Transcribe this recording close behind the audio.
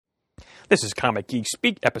This is Comic Geek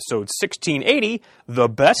Speak, episode 1680, The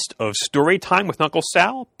Best of Story Time with Uncle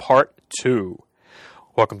Sal, Part 2.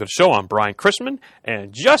 Welcome to the show. I'm Brian Chrisman,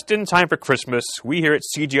 and just in time for Christmas, we here at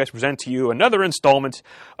CGS present to you another installment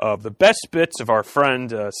of the best bits of our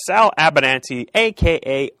friend Sal Abbinanti,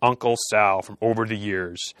 a.k.a. Uncle Sal, from over the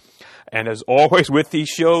years. And as always with these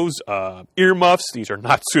shows, earmuffs, these are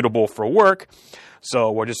not suitable for work. So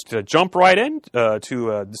we'll just jump right in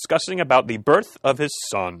to discussing about the birth of his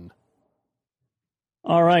son.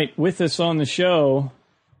 All right, with us on the show,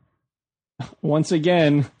 once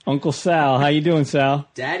again, Uncle Sal. How you doing, Sal?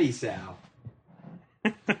 Daddy Sal.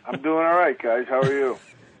 I'm doing all right, guys. How are you?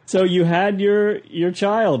 So you had your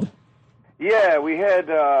child. Yeah, we had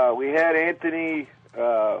Anthony,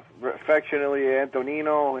 affectionately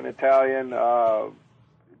Antonino in Italian.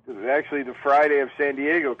 Actually, the Friday of San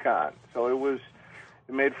Diego Con. So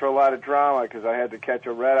it made for a lot of drama because I had to catch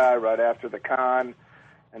a red eye right after the con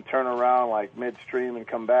and turn around like midstream and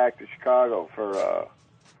come back to Chicago for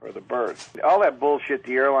the birth. All that bullshit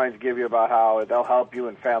the airlines give you about how they'll help you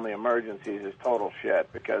in family emergencies is total shit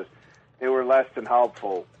because they were less than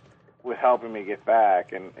helpful with helping me get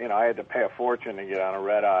back. And, I had to pay a fortune to get on a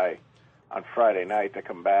red eye on Friday night to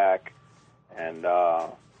come back. And,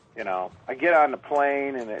 I get on the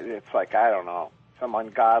plane and it's like, I don't know, some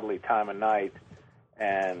ungodly time of night.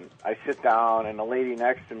 And I sit down and the lady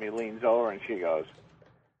next to me leans over and she goes,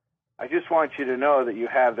 I just want you to know that you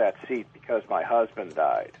have that seat because my husband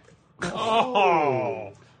died.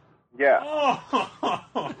 Oh. Yeah.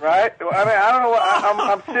 Oh. Right? I mean, I don't know what,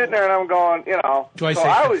 I'm sitting there and I'm going, Do I so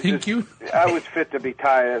say thank you? I was fit to be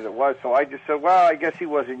tied as it was, so I just said, well, I guess he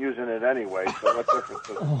wasn't using it anyway, so what difference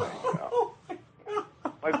does it make,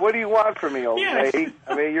 Like, what do you want from me, old lady?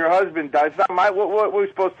 I mean, your husband died. It's not my, what, we're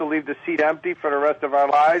supposed to leave the seat empty for the rest of our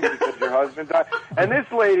lives because your husband died? And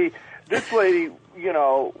this lady,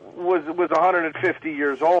 was 150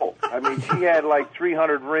 years old. I mean, she had like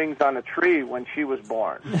 300 rings on a tree when she was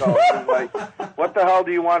born. So it was like, what the hell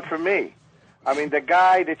do you want from me? I mean, the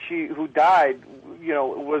guy who died,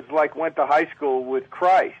 was like went to high school with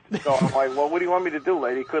Christ. So I'm like, well, what do you want me to do,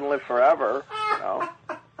 lady? He couldn't live forever,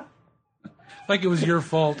 Like it was your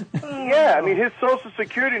fault. Yeah, I mean, his Social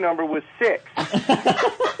Security number was 6.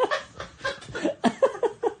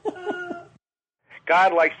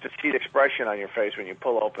 God likes to see the expression on your face when you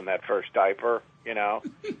pull open that first diaper,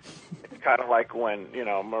 It's kind of like when,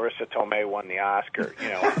 Marissa Tomei won the Oscar,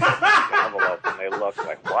 the envelope, and they look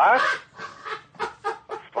like, what?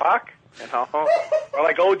 The fuck? Or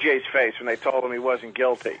like OJ's face when they told him he wasn't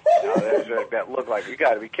guilty. That looked like, you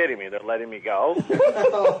got to be kidding me, they're letting me go?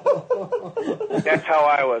 That's how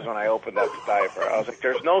I was when I opened up the diaper. I was like,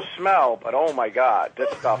 there's no smell, but oh my God,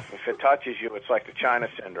 this stuff, if it touches you, it's like the China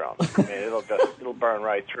syndrome. I mean, it'll burn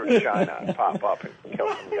right through China and pop up and kill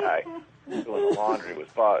some guy doing the laundry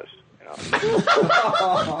with Buzz,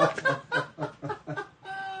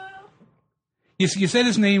 You said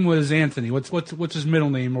his name was Anthony. What's his middle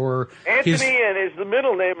name or Anthony? And the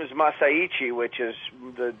middle name is Masaichi, which is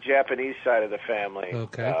the Japanese side of the family.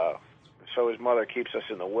 Okay. So his mother keeps us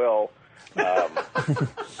in the will. He's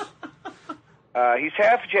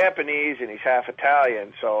half Japanese and he's half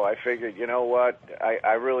Italian. So I figured, you know what?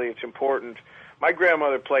 I really, it's important. My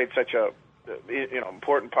grandmother played such a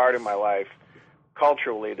important part in my life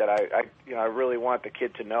culturally that I really want the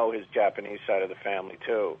kid to know his Japanese side of the family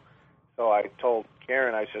too. So I told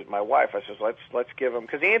Karen, I said, my wife, I said, let's give him,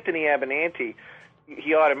 because Anthony Abbinanti,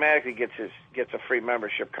 he automatically gets a free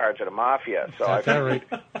membership card to the Mafia. So I figured,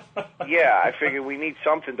 I figured we need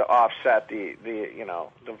something to offset the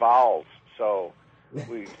vowels. So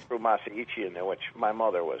we threw Masaichi in there, which my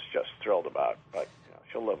mother was just thrilled about, but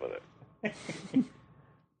she'll live with it.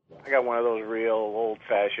 I got one of those real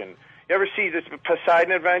old-fashioned. You ever see this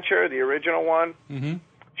Poseidon Adventure, the original one? Mm-hmm.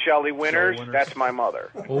 Shelley Winters, that's my mother.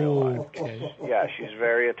 Oh, okay. Yeah, she's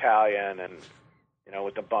very Italian and,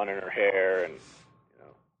 with the bun in her hair and,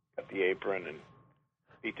 got the apron and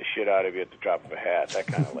beat the shit out of you at the drop of a hat, that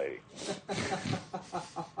kind of lady.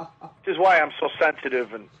 Which is why I'm so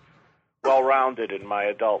sensitive and well-rounded in my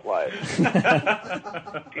adult life.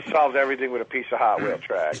 She solves everything with a piece of Hot Wheel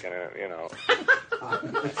track and,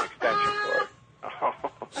 an extension cord.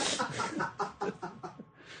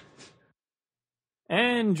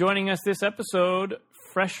 And joining us this episode,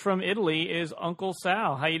 fresh from Italy, is Uncle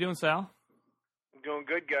Sal. How you doing, Sal? I'm doing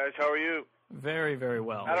good, guys. How are you? Very, very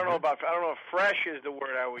well. I don't know if fresh is the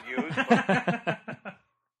word I would use, but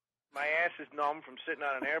my ass is numb from sitting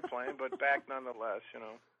on an airplane, but back nonetheless,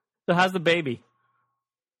 So how's the baby?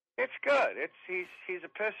 It's good. He's a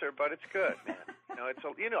pisser, but it's good, man. It's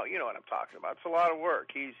you know what I'm talking about. It's a lot of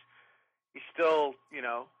work. He's still,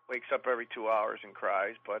 wakes up every 2 hours and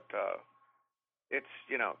cries, but it's,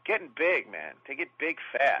 getting big, man. They get big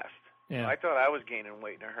fast. Yeah. I thought I was gaining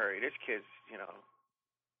weight in a hurry. This kid's,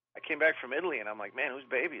 I came back from Italy, and I'm like, man, whose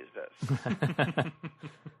baby is this?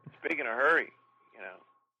 It's big in a hurry,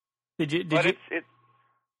 It's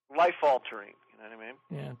life-altering, you know what I mean?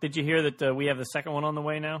 Yeah. Did you hear that we have the second one on the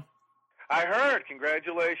way now? I heard.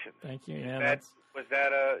 Congratulations. Thank you. Yeah, was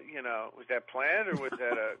that planned, or was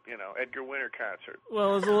that a, Edgar Winter concert?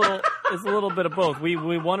 Well, it's a little bit of both. We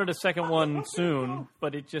wanted a second one soon,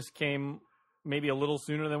 but it just came maybe a little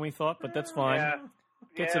sooner than we thought, but that's fine. Yeah.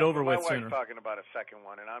 Gets it over with my sooner. wife's talking about a second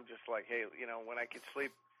one, and I'm just like, hey, when I could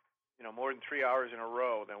sleep, more than 3 hours in a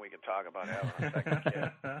row, then we could talk about having a second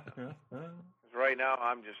kid. 'Cause right now,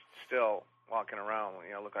 I'm just still walking around,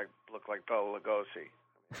 look like Bela Lugosi.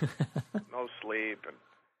 No sleep, and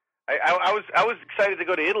I was excited to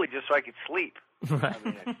go to Italy just so I could sleep. Right.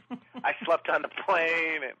 I slept on the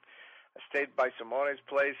plane, and I stayed by Simone's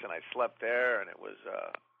place, and I slept there, and it was.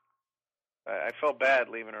 I felt bad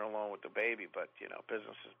leaving her alone with the baby, but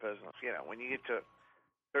business is business. When you get to a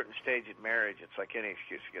certain stage in marriage, it's like any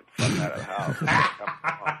excuse to get the fuck out of the house.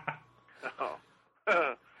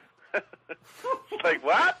 It's like,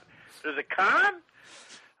 what? There's a con?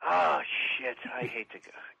 Oh, shit. I hate to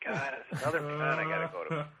go. God, there's another con I got to go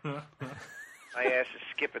to. My ass is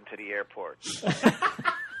skipping to the airport.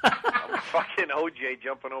 I'm fucking OJ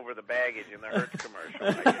jumping over the baggage in the Hertz commercial.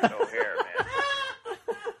 I get no hair, man.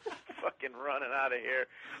 Fucking running out of here.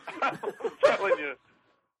 I'm telling you.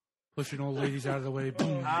 Pushing old ladies out of the way.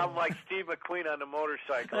 Boom. I'm like Steve McQueen on the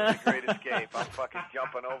motorcycle in The Great Escape. I'm fucking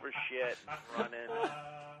jumping over shit and running.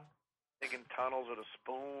 Digging tunnels with a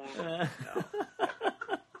spoon.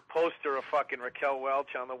 Poster of fucking Raquel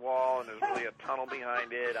Welch on the wall, and there's really a tunnel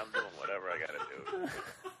behind it. I'm doing whatever I gotta do.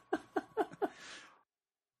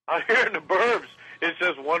 Out here in the burbs, it's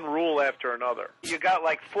just one rule after another. You got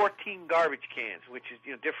like 14 garbage cans, which is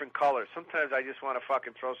different colors. Sometimes I just want to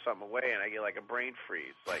fucking throw something away, and I get like a brain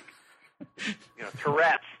freeze. Like,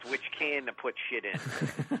 Tourette's, which can to put shit in.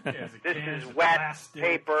 Yeah, this is wet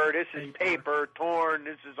paper. This is paper torn.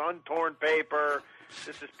 This is untorn paper.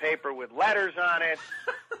 This is paper with letters on it.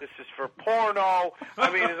 This is for porno. I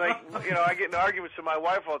mean, it's like, I get in arguments with my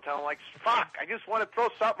wife all the time. I'm like, fuck, I just want to throw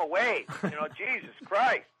something away. Jesus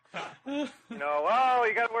Christ. Oh,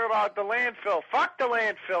 you got to worry about the landfill. Fuck the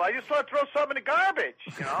landfill. I just want to throw something in the garbage.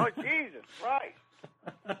 Jesus Christ.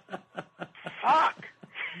 Fuck.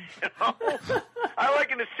 I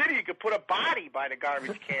like in the city you could put a body by the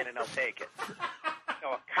garbage can and they'll take it.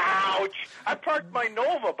 A couch. I parked my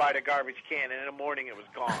Nova by the garbage can and in the morning it was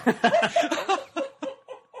gone.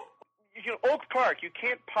 Oak Park, you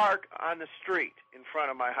can't park on the street in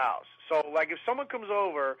front of my house. So, like, if someone comes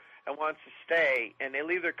over and wants to stay and they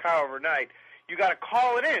leave their car overnight, you got to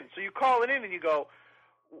call it in. So you call it in and you go,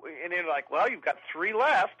 and they're like, well, you've got 3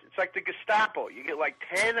 left. It's like the Gestapo. You get like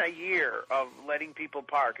 10 a year of letting people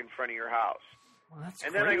park in front of your house. Well, that's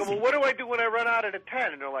and then I go, well, what do I do when I run out of the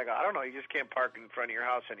 10? And they're like, I don't know. You just can't park in front of your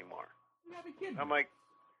house anymore. I'm like,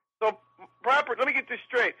 so let me get this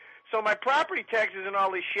straight. So my property taxes and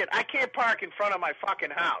all this shit, I can't park in front of my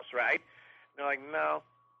fucking house, right? And they're like, no.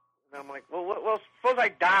 And I'm like, well, suppose I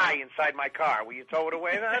die inside my car. Will you tow it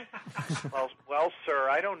away then? well, sir,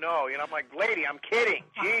 I don't know. I'm like, lady, I'm kidding.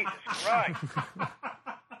 Jesus Christ.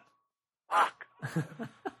 Fuck.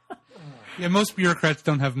 Yeah, most bureaucrats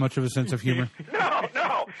don't have much of a sense of humor. No.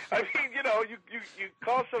 I mean, you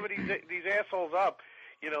call some of these assholes up,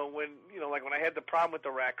 when I had the problem with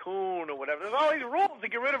the raccoon or whatever. There's all these rules to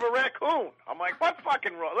get rid of a raccoon. I'm like, what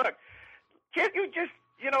fucking rule? Look, can't you just,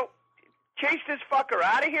 chase this fucker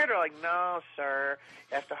out of here? They're like, no, sir.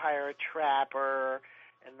 You have to hire a trapper,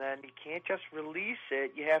 and then you can't just release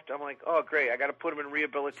it. You have to. I'm like, oh, great. I got to put him in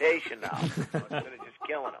rehabilitation now instead of just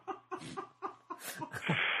killing him.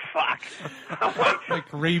 Fuck. I'm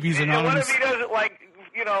like rabies and anonymous. what if he doesn't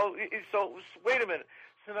So wait a minute.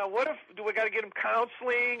 So now, what if do we got to get him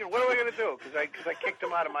counseling, or what are we going to do? Because I kicked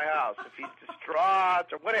him out of my house. If he's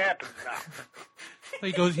distraught, or what happens now?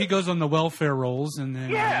 He goes on the welfare rolls, and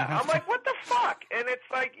then I'm like, what the fuck? And it's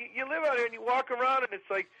like you live out here and you walk around, and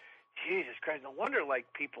it's like, Jesus Christ, no wonder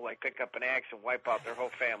people pick up an axe and wipe out their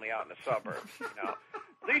whole family out in the suburbs.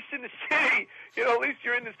 At least in the city, at least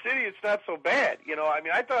you're in the city, it's not so bad. I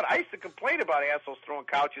mean, I used to complain about assholes throwing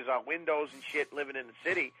couches out windows and shit living in the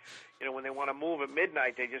city. When they want to move at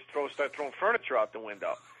midnight, they just start throwing furniture out the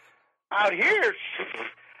window. Out here,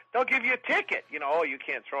 they'll give you a ticket. You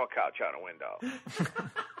can't throw a couch out a window.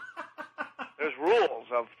 There's rules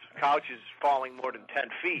of couches falling more than 10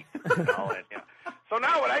 feet. So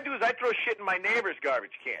now what I do is I throw shit in my neighbor's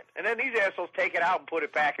garbage can, and then these assholes take it out and put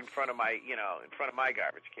it back in front of my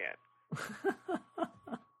garbage can.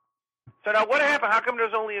 So now what happened? How come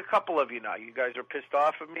there's only a couple of you now? You guys are pissed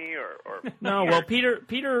off at me, or No, well, Peter,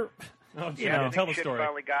 Oh, yeah, tell the shit story.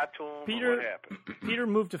 finally got to him. What happened? Peter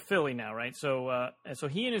moved to Philly now, right? So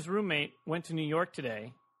he and his roommate went to New York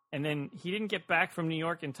today, and then he didn't get back from New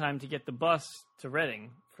York in time to get the bus to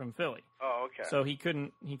Reading from Philly. Oh, okay. So he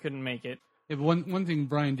couldn't make it. Yeah, but one thing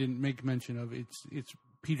Brian didn't make mention of, it's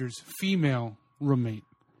Peter's female roommate.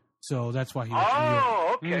 So that's why he went to New York.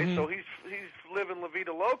 Oh, okay. So he's living La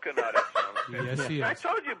Vida Loca now. Yes, he is. I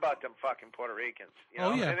told you about them fucking Puerto Ricans. You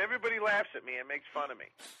know? Oh, yeah. And everybody laughs at me and makes fun of me.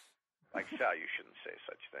 Like, Sal, you shouldn't say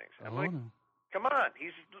such things. I'm like, no. come on.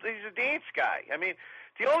 He's a dance guy. I mean,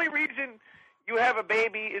 the only reason you have a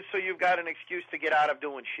baby is so you've got an excuse to get out of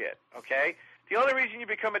doing shit, okay? The only reason you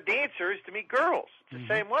become a dancer is to meet girls. It's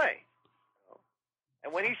the same way.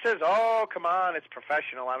 And when he says, oh, come on, it's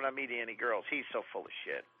professional, I'm not meeting any girls, he's so full of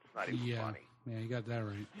shit. It's not even funny. Yeah, you got that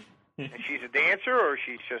right. And she's a dancer, or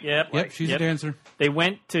she's just... Yep, She's a dancer. They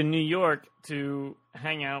went to New York to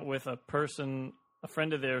hang out with a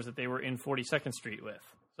friend of theirs that they were in 42nd Street with.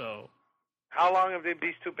 So, how long have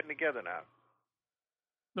these two been together now?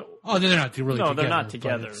 Oh, they're not really together. No, they're not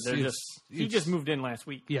together. He just moved in last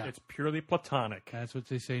week. Yeah. It's purely platonic. That's what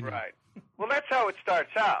they say now. Right. Well, that's how it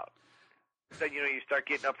starts out. Then, you start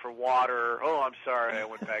getting up for water. Oh, I'm sorry, I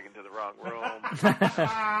went back into the wrong room.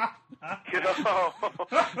 You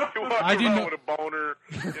walk around with a boner,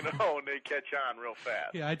 and they catch on real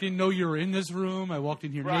fast. Yeah, I didn't know you were in this room. I walked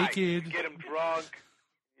in here naked. You get them drunk.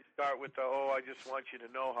 You start with I just want you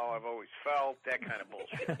to know how I've always felt, that kind of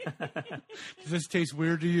bullshit. Does this taste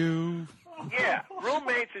weird to you? Yeah,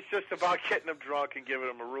 roommates is just about getting them drunk and giving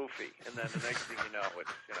them a roofie. And then the next thing you know,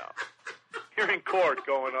 it's, you're in court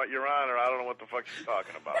going, Your Honor, I don't know what the fuck she's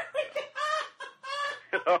talking about.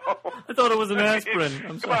 I thought it was an aspirin.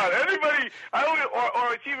 I'm Come sorry. on, anybody,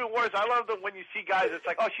 or it's even worse, I love that when you see guys, it's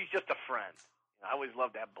like, oh, she's just a friend. I always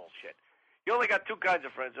love that bullshit. You only got two kinds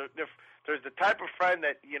of friends. There's the type of friend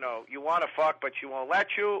that, you want to fuck, but she won't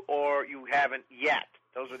let you, or you haven't yet.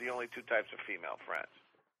 Those are the only two types of female friends.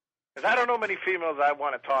 Because I don't know many females I'd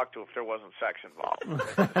want to talk to if there wasn't sex involved.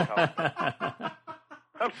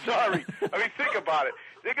 I'm sorry. I mean, think about it.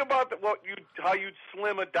 Think about how you'd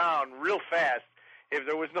slim it down real fast if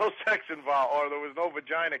there was no sex involved or there was no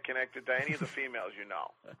vagina connected to any of the females you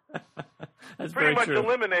know. That's pretty very much true.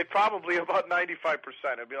 eliminate probably about 95%.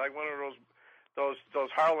 It'd be like one of those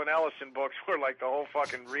Harlan Ellison books where like the whole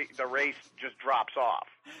fucking the race just drops off,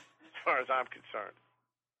 as far as I'm concerned.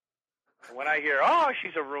 And when I hear, oh,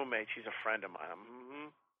 she's a roommate, she's a friend of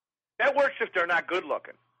mine, that works if they're not good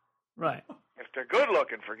looking. Right. If they're good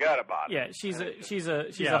looking, forget about it. Yeah, she's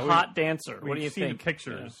a hot dancer. What do you think? The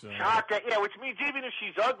pictures. Yeah, which means even if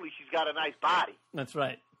she's ugly, she's got a nice body. That's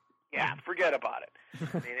right. Yeah, forget about it.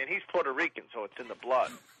 And he's Puerto Rican, so it's in the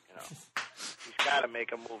blood. He's got to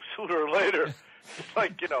make a move sooner or later. It's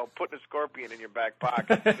like, putting a scorpion in your back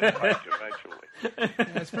pocket. It'll bite you eventually.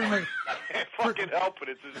 That's pretty much. Can't fucking help it.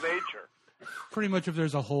 It's his nature. Pretty much, if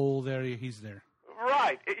there's a hole there, he's there.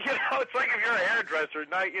 Right. It's like if you're a hairdresser,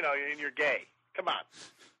 and you're gay. Come on.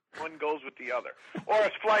 One goes with the other. Or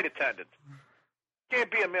a flight attendant.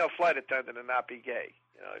 Can't be a male flight attendant and not be gay.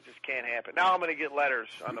 It just can't happen. Now I'm going to get letters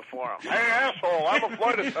on the forum. Hey, asshole, I'm a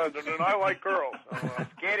flight attendant and I like girls. Oh, I'm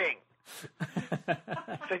kidding.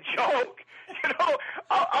 It's a joke.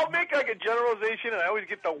 I'll make like a generalization, and I always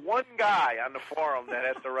get the one guy on the forum that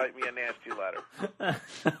has to write me a nasty letter.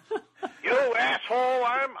 You asshole,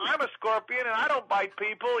 I'm a scorpion and I don't bite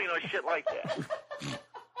people, shit like that.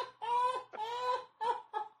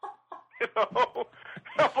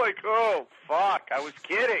 I'm like, oh fuck, I was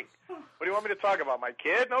kidding. What do you want me to talk about? My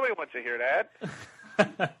kid? Nobody wants to hear that.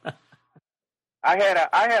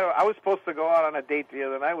 I was supposed to go out on a date the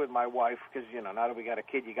other night with my wife because now that we got a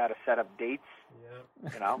kid, you got to set up dates.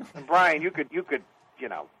 Yeah. And Brian, you could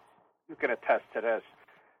attest to this.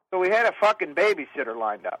 So we had a fucking babysitter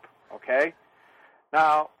lined up. Okay.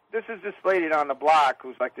 Now this is this lady down the block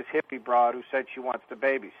who's like this hippie broad who said she wants to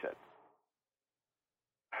babysit.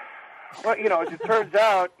 Well, as it turns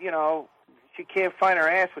out, she can't find her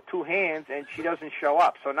ass with two hands, and she doesn't show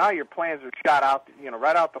up. So now your plans are shot out,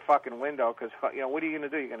 right out the fucking window. Because what are you going to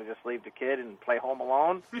do? You're going to just leave the kid and play Home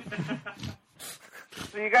Alone?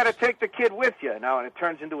 So you got to take the kid with you now, and it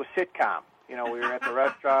turns into a sitcom. We were at the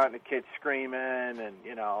restaurant, and the kid's screaming, and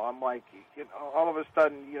I'm like, all of a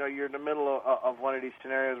sudden, you're in the middle of one of these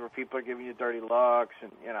scenarios where people are giving you dirty looks,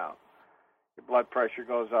 and your blood pressure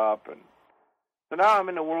goes up, and so now I'm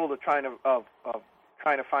in the world of trying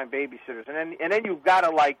trying to find babysitters, and then you've got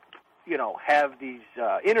to have these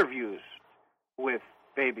interviews with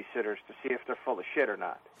babysitters to see if they're full of shit or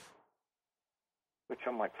not. Which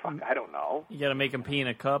I'm like, fuck, I don't know. You got to make them pee in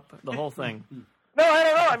a cup, the whole thing. No, I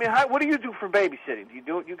don't know. I mean, what do you do for babysitting?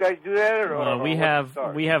 Do you guys do that, or we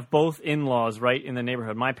have both in-laws right in the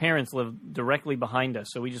neighborhood. My parents live directly behind us,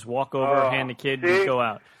 so we just walk over, hand the kid, and go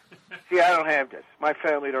out. See, I don't have this. My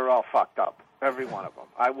family, they're all fucked up. Every one of them.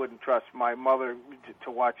 I wouldn't trust my mother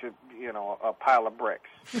to watch a pile of bricks.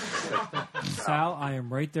 Sal, I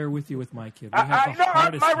am right there with you with my kid.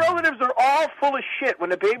 My relatives are all full of shit.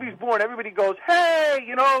 When the baby's born, everybody goes, "Hey,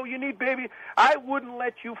 you need baby." I wouldn't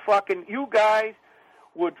let you guys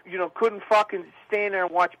couldn't fucking stand there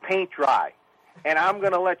and watch paint dry. And I'm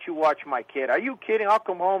going to let you watch my kid. Are you kidding? I'll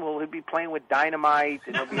come home, he'll be playing with dynamite,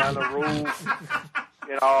 and he'll be on the roof,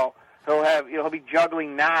 He'll be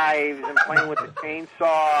juggling knives and playing with the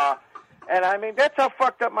chainsaw. And, I mean, that's how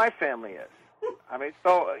fucked up my family is. I mean,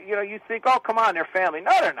 so, you think, oh, come on, they're family.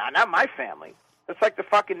 No, they're not my family. It's like the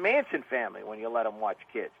fucking Manson family when you let them watch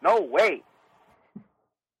kids. No way.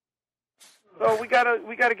 So we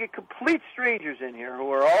gotta get complete strangers in here who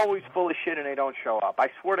are always full of shit and they don't show up. I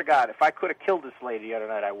swear to God, if I could have killed this lady the other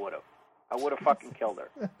night, I would have. I would have fucking killed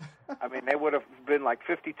her. I mean, they would have been like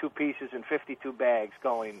 52 pieces in 52 bags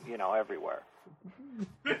going, everywhere.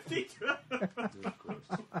 52?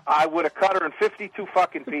 I would have cut her in 52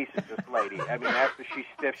 fucking pieces, this lady. I mean, after she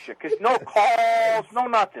stiff shit. Because no calls, no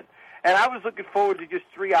nothing. And I was looking forward to just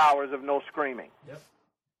 3 hours of no screaming. Yep.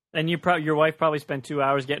 And your wife probably spent 2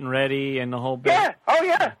 hours getting ready and the whole bit. Yeah. Oh,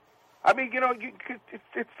 yeah. I mean,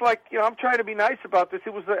 it's like, I'm trying to be nice about this.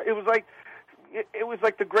 It was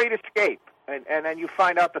like the Great Escape, and then you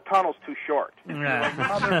find out the tunnel's too short. Yeah.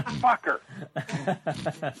 Like, motherfucker.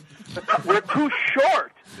 We're too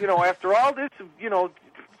short. After all this,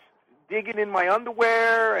 digging in my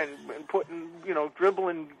underwear and putting,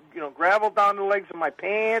 dribbling, gravel down the legs of my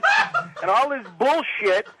pants and all this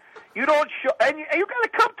bullshit. You don't show, and you got to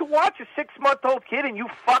come to watch a 6-month-old kid, and you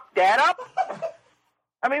fuck that up.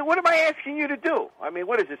 I mean, what am I asking you to do? I mean,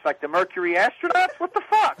 what is this, like the Mercury astronauts? What the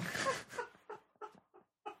fuck?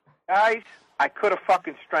 Guys, I could have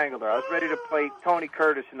fucking strangled her. I was ready to play Tony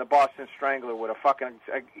Curtis in the Boston Strangler with a fucking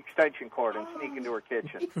extension cord and sneak into her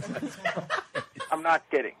kitchen. I'm not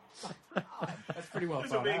kidding. That's pretty well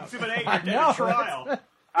thought out. Exhibit 8, you're dead at trial.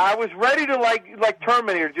 I was ready to, like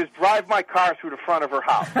Terminator, just drive my car through the front of her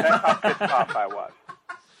house. That's how pissed off I was.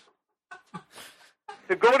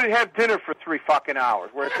 To go to have dinner for 3 fucking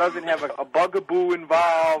hours, where it doesn't have a bugaboo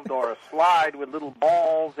involved or a slide with little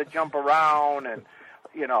balls that jump around and,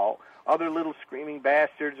 other little screaming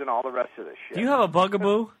bastards and all the rest of this shit. Do you have a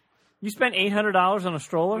bugaboo? You spent $800 on a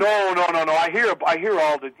stroller? No. I hear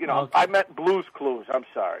all the, Okay. I meant Blue's Clues. I'm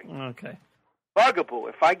sorry. Okay. Bugaboo.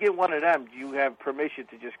 If I get one of them, do you have permission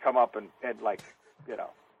to just come up and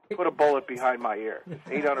put a bullet behind my ear?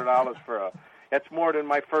 It's $800 that's more than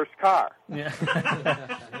my first car. Yeah.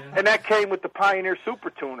 And that came with the Pioneer Super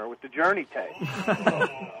Tuner with the Journey tape.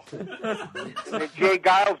 And the Jay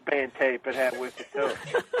Giles band tape it had with it, too.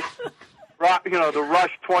 The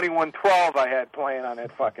Rush 2112 I had playing on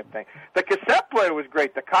that fucking thing. The cassette player was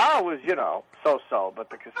great. The car was, so-so, but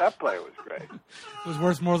the cassette player was great. It was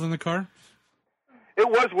worth more than the car? It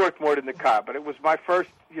was worth more than the car, but it was my first,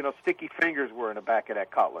 sticky fingers were in the back of that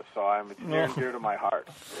Cutlass, so it's near and dear to my heart.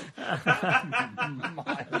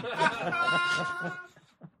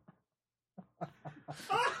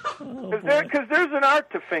 Because there's an art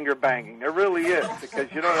to finger banging. There really is. Because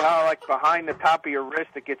you know how, like, behind the top of your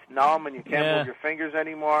wrist it gets numb and you can't move your fingers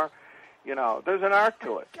anymore? There's an art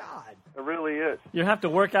to it. God. There really is. You have to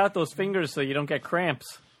work out those fingers so you don't get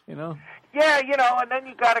cramps, Yeah, and then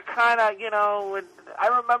you got to kind of, I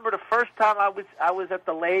remember the first time I was at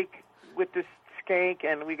the lake with this skank,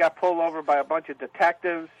 and we got pulled over by a bunch of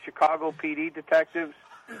detectives, Chicago PD detectives,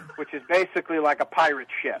 which is basically like a pirate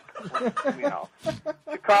ship.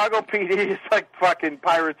 Chicago PD is like fucking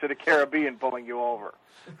Pirates of the Caribbean pulling you over.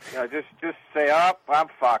 Just say, I'm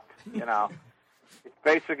fucked. It's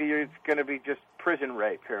basically it's going to be just prison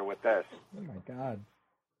rape here with this. Oh my God.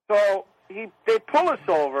 So they pull us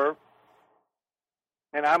over.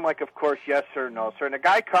 And I'm like, of course, yes, sir, no, sir. And the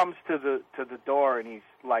guy comes to the door, and he's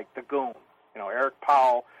like the goon. Eric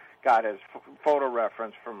Powell got his photo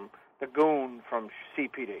reference from the goon from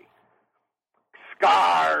CPD.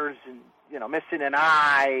 Scars and, missing an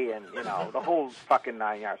eye and, the whole fucking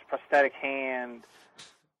 9 yards. Prosthetic hand.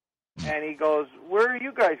 And he goes, where are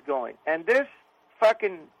you guys going? And this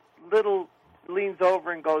fucking little leans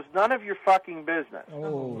over and goes, none of your fucking business.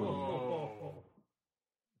 Oh.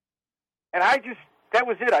 And that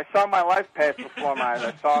was it. I saw my life pass before my eyes.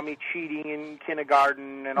 I saw me cheating in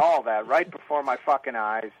kindergarten and all that right before my fucking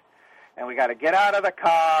eyes. And we got to get out of the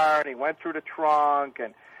car, and he went through the trunk,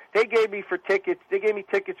 and they gave me tickets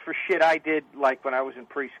for shit I did like when I was in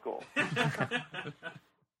preschool.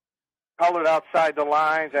 Colored outside the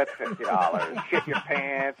lines, that's $50. Shit your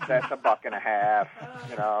pants, that's $1.50.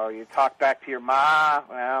 You know, you talk back to your ma,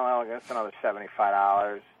 well, that's another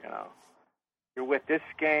 $75. You know, you're with this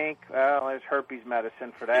skank, well, there's herpes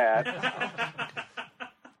medicine for that.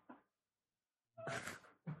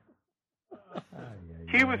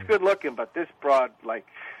 She was good looking, but this broad, like,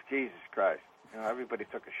 Jesus Christ. You know, everybody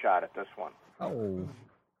took a shot at this one. Oh.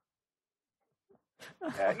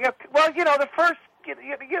 Yeah, well, you know, the first,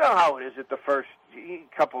 you know how it is at the first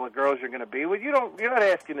couple of girls you're going to be with. You're not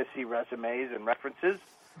asking to see resumes and references.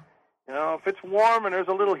 You know, if it's warm and there's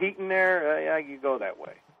a little heat in there, yeah, you go that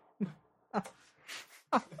way.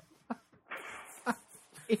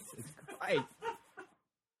 Jesus Christ.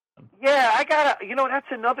 Yeah,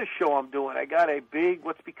 that's another show I'm doing. I got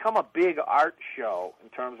what's become a big art show in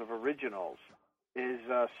terms of originals is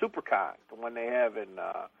SuperCon, the one they have in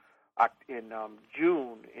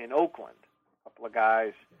June in Oakland. A couple of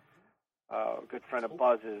guys, a good friend of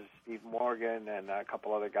Buzz's, Steve Morgan, and a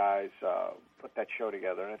couple other guys put that show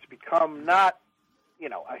together. And it's become not, you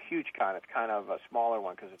know, a huge con. It's kind of a smaller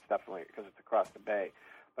one because it's across the bay.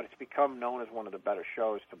 But it's become known as one of the better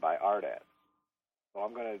shows to buy art at. So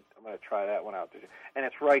I'm gonna try that one out. And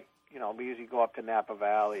it's right, you know, we usually go up to Napa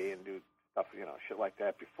Valley and do stuff, you know, shit like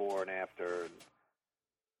that before and after. And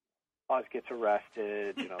Oz gets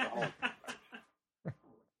arrested, you know, the whole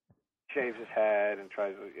shaves his head and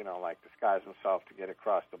tries to, you know, like disguise himself to get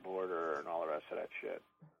across the border and all the rest of that shit.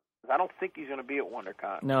 I don't think he's going to be at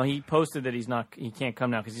WonderCon. No, he posted that he can't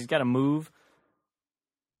come now because he's got to move.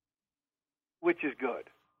 Which is good.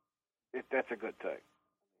 That's a good thing.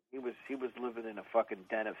 He was living in a fucking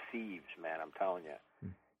den of thieves, man, I'm telling you. He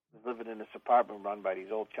was living in this apartment run by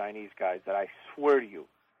these old Chinese guys that I swear to you,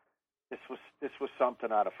 this was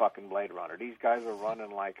something out of fucking Blade Runner. These guys were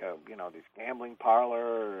running like this gambling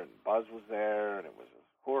parlor, and Buzz was there, and it was a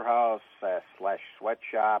whorehouse slash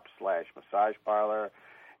sweatshop slash massage parlor,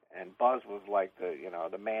 and Buzz was like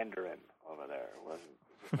the Mandarin over there. It was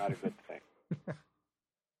not a good thing.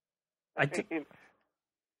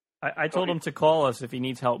 I told him to call us if he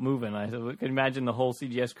needs help moving. I said, we could imagine the whole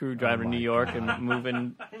CGS crew driving to New York and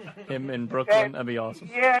moving him in Brooklyn. That'd be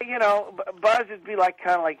awesome. Yeah, you know, Buzz would be like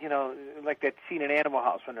kind of like, you know, like that scene in Animal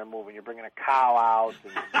House when they're moving. You're bringing a cow out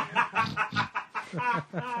and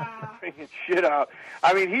bringing shit out.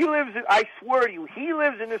 I mean, I swear to you, he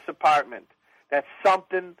lives in this apartment that's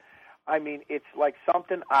something. I mean, it's like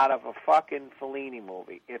something out of a fucking Fellini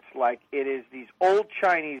movie. It's like it is these old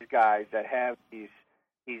Chinese guys that have these.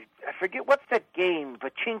 I forget what's that game,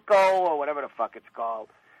 Pachinko or whatever the fuck it's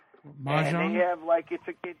called. Mahjong? And they have like they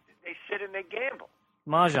sit and they gamble.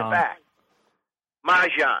 Mahjong.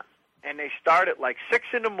 Mahjong. And they start at like 6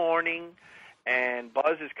 a.m, and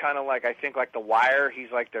Buzz is kind of like, I think like The Wire.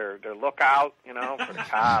 He's like their lookout, you know, for the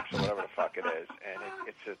cops or whatever the fuck it is. And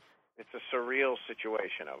it's a surreal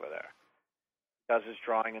situation over there. Does his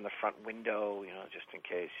drawing in the front window, you know, just in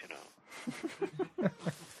case, you know.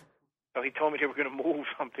 So he told me they were going to move.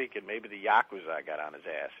 I'm thinking maybe the Yakuza got on his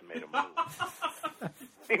ass and made him move.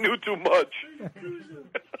 He knew too much.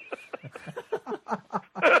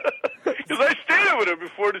 Because I stayed with him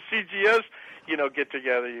before the CGS, you know, get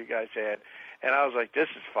together you guys had. And I was like, this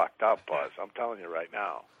is fucked up, Buzz. I'm telling you right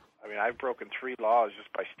now. I mean, I've broken 3 laws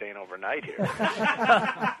just by staying overnight here.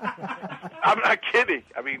 I'm not kidding.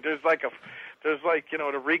 I mean, there's like, you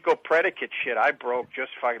know, the RICO predicate shit I broke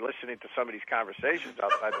just by listening to some of these conversations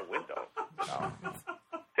outside the window.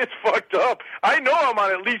 It's fucked up. I know I'm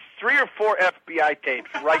on at least 3 or 4 FBI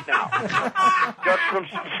tapes right now. Just from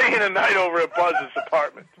staying a night over at Buzz's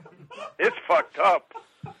apartment. It's fucked up.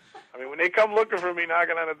 I mean, when they come looking for me,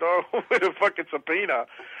 knocking on the door with a fucking subpoena,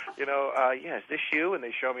 you know, yeah, is this you? And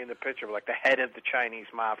they show me in the picture like the head of the Chinese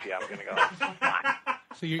mafia. I'm going to go, fuck.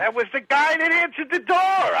 So that was the guy that answered the door.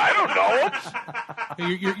 I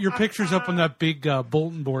don't know. Your picture's up on that big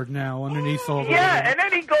bulletin board now underneath all the... Yeah, and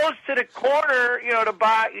then he goes to the corner, you know, to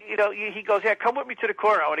buy, you know, he goes, yeah, come with me to the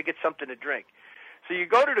corner. I want to get something to drink. So you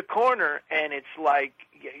go to the corner, and it's like,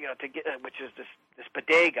 you know, to get, which is this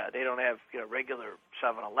bodega. They don't have, you know, regular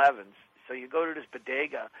 7-Elevens. So you go to this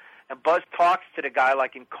bodega, and Buzz talks to the guy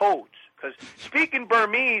like in codes. Because speaking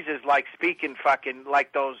Burmese is like speaking fucking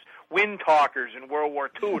like those wind talkers in World War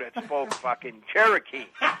II that spoke fucking Cherokee.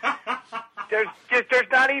 There's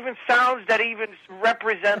not even sounds that even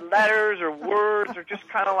represent letters or words, or just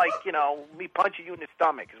kind of like, me punching you in the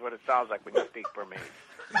stomach is what it sounds like when you speak Burmese.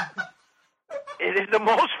 It is the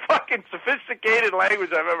most fucking sophisticated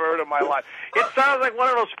language I've ever heard in my life. It sounds like one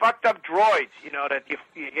of those fucked up droids, that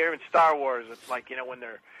you hear in Star Wars. It's like, when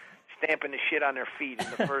they're stamping the shit on their feet in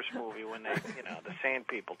the first movie when they, the sand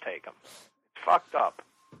people take them. It's fucked up.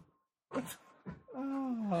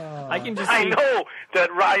 I can just. I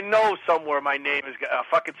know somewhere my name is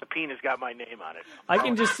fucking subpoena's got my name on it. I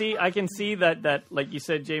can see that like you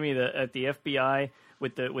said, Jamie, at the FBI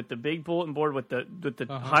with the big bulletin board with the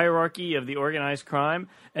hierarchy of the organized crime,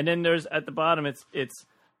 and then there's at the bottom it's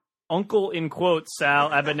Uncle in quotes Sal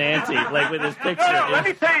Abbinanti, like with his picture. No, let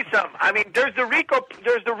me tell you something. I mean, there's the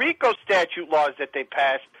RICO statute laws that they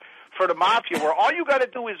passed for the mafia, where all you got to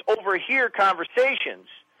do is overhear conversations,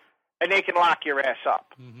 and they can lock your ass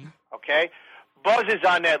up. Mm-hmm. Okay? Buzz is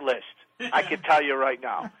on that list. I can tell you right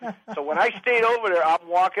now. So when I stayed over there,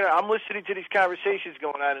 I'm listening to these conversations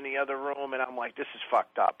going on in the other room, and I'm like, this is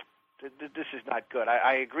fucked up. This is not good.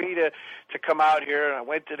 I agreed to come out here, and I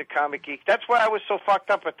went to the Comic Geek. That's why I was so fucked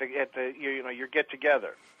up at the your get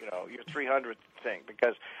together, your 300th thing,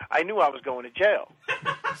 because I knew I was going to jail.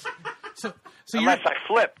 So unless I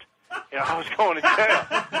flipped, I was going to jail.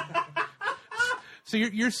 So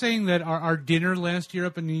you're saying that our dinner last year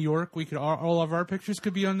up in New York, we could all of our pictures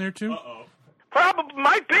could be on there too? Uh-oh. Probably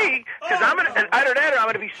might be, because either that or I'm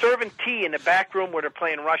going to be serving tea in the back room where they're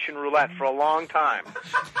playing Russian roulette for a long time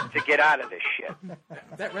to get out of this shit.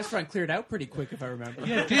 That restaurant cleared out pretty quick, if I remember.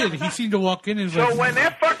 Yeah, it did. He seemed to walk in and so when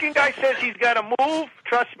that fucking guy says he's got to move,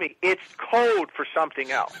 trust me, it's code for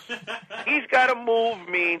something else. He's got to move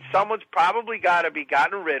means someone's probably got to be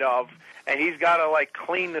gotten rid of, and he's got to like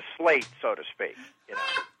clean the slate, so to speak.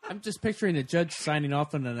 I'm just picturing a judge signing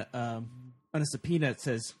off on a subpoena that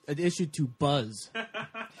says issued to Buzz.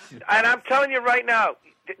 And I'm telling you right now,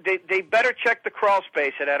 they better check the crawl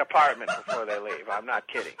space of that apartment before they leave. I'm not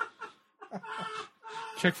kidding.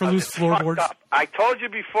 Check for loose floorboards. I told you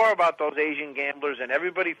before about those Asian gamblers, and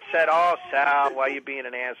everybody said, "Oh, Sal, why are you being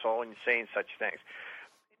an asshole and saying such things?"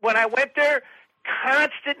 When I went there,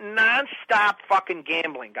 constant, nonstop fucking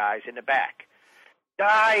gambling guys in the back.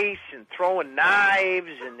 Dice and throwing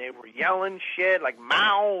knives, and they were yelling shit like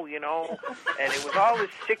Mao, and it was all this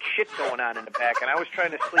sick shit going on in the back, and I was trying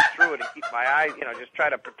to sleep through it and keep my eyes, just try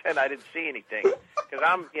to pretend I didn't see anything, because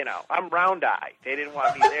I'm round-eyed. They didn't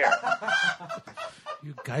want me there.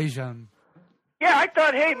 You Gaijin. Yeah, I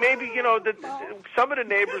thought, hey, maybe, some of the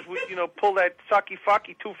neighbors would, pull that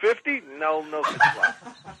sucky-fucky 250. No such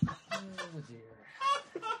luck. Oh, dear.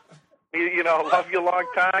 Love you a long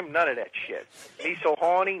time, none of that shit. Me so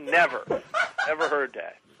horny, never heard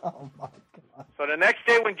that. Oh my God. So the next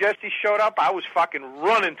day when Jesse showed up, I was fucking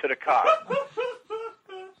running to the car.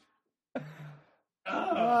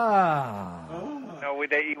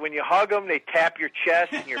 When you hug them, they tap your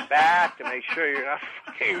chest and your back to make sure you're not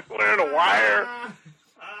fucking wearing a wire.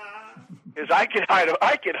 Because I could hide a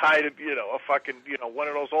fucking, one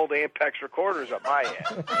of those old Ampex recorders up my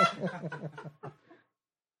head.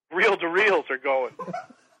 Reel-to-reels are going.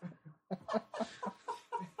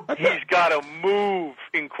 He's got to move,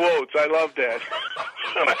 in quotes. I love that.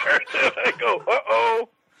 When I heard that, I go, uh-oh.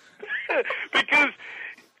 Because,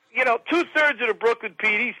 2/3 of the Brooklyn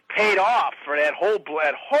PD's paid off for that whole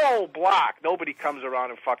block. Nobody comes around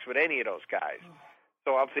and fucks with any of those guys.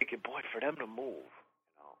 So I'm thinking, boy, for them to move,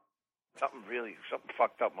 something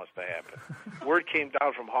fucked up must have happened. Word came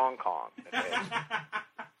down from Hong Kong.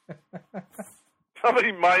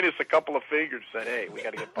 Somebody minus a couple of fingers said, hey, we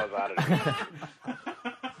got to get Buzz out of here.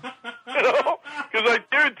 Because I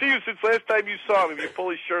guarantee you, since last time you saw him, if you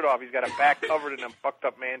pull his shirt off, he's got a back covered in a fucked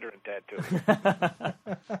up Mandarin tattoo.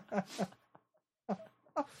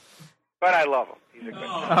 But I love him. He's a good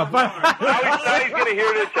guy. Now he's going to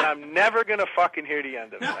hear this, and I'm never going to fucking hear the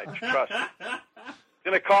end of it. I trust him. He's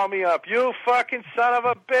going to call me up, you fucking son of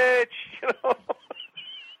a bitch,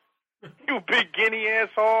 You big guinea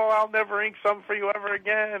asshole, I'll never ink something for you ever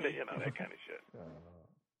again. That kind of shit.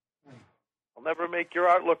 I'll never make your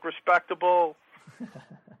art look respectable.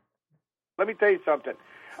 Let me tell you something.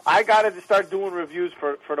 I got to start doing reviews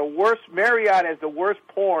for the worst. Marriott has the worst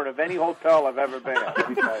porn of any hotel I've ever been at. Let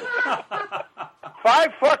me tell you.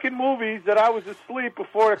 5 fucking movies that I was asleep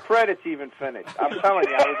before the credits even finished. I'm telling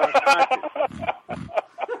you, I was unconscious.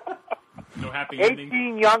 No happy 18,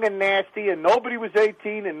 ending. young and nasty, and nobody was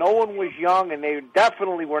 18, and no one was young, and they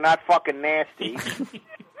definitely were not fucking nasty.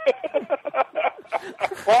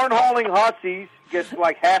 Cornholing Hussies gets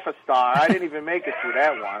like half a star. I didn't even make it through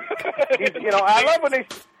that one. I love when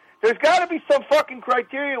there's got to be some fucking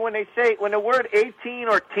criteria when they say, when the word 18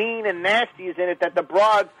 or teen and nasty is in it, that the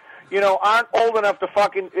broads, aren't old enough to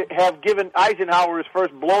fucking have given Eisenhower his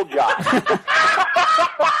first blowjob.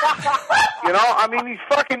 These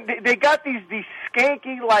fucking, they got these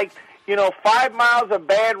skanky, 5 miles of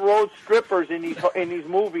bad road strippers in these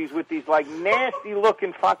movies with these, nasty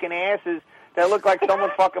looking fucking asses that look like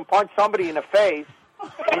someone fucking punched somebody in the face.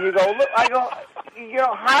 And you go, look,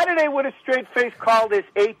 how do they with a straight face call this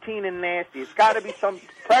 18 and nasty? It's got to be some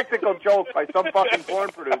practical joke by some fucking porn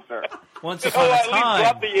producer. Once upon a at least time.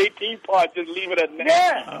 drop the 18 part, just leave it at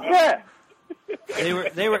nasty. Yeah.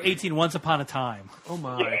 They were 18 once upon a time. Oh,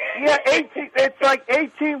 my. Yeah, 18. It's like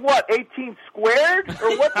 18 what? 18 squared?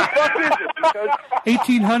 Or what the fuck is it? Because,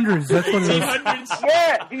 1800s. That's what it is. 1800s.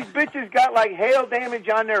 yeah, these bitches got hail damage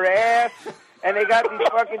on their ass, and they got these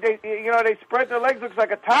fucking. They spread their legs, looks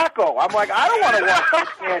like a taco. I'm like, I don't want to watch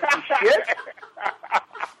this nasty shit.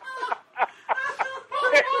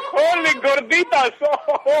 Only gorditas.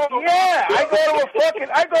 Yeah, I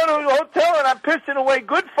go to a hotel and I'm pissing away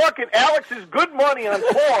good fucking Alex's good money on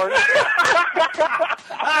porn.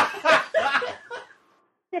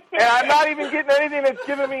 And I'm not even getting anything that's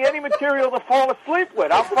giving me any material to fall asleep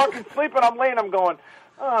with. I'm fucking sleeping, I'm laying, I'm going,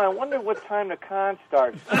 I wonder what time the con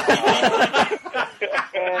starts.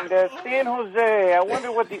 And San Jose, I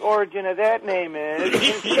wonder what the origin of that name is.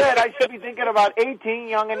 Instead, I should be thinking about 18,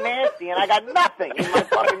 young and nasty, and I got nothing in my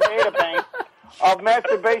fucking data bank of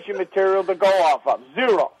masturbation material to go off of.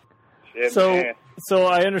 Zero. Shit, So, man. so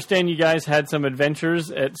I understand you guys had some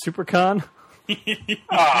adventures at SuperCon. Where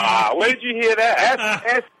did you hear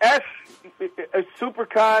that?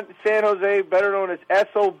 SuperCon San Jose, better known as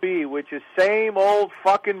SOB, which is same old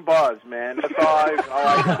fucking buzz, man. That's all I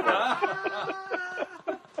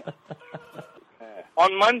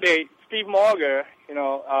On Monday, Steve Morger,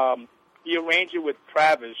 he arranged it with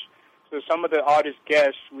Travis. So some of the artist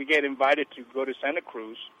guests, we get invited to go to Santa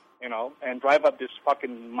Cruz, and drive up this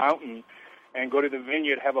fucking mountain and go to the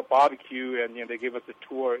vineyard, have a barbecue, and they give us a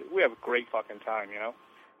tour. We have a great fucking time,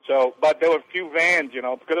 So, but there were a few vans,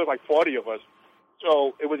 because there was like 40 of us.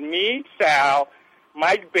 So it was me, Sal,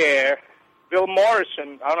 Mike Baer, Bill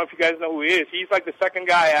Morrison. I don't know if you guys know who he is. He's like the second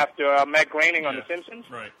guy after Matt Groening on The Simpsons.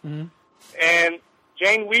 Right. Mm-hmm. And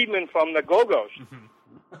Jane Weedman from the Go-Go's.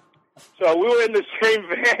 Mm-hmm. So we were in the same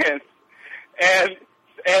van, and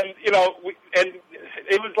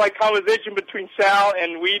it was like conversation between Sal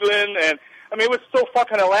and Weedland, and it was so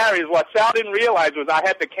fucking hilarious. What Sal didn't realize was I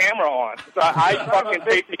had the camera on, so I fucking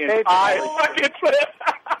taped the entire fucking clip.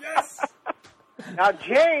 Yes. Now,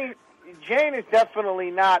 Jane is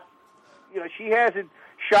definitely not, she hasn't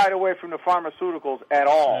shied away from the pharmaceuticals at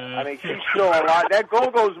all. She's still alive. That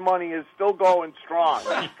Go-Go's money is still going strong.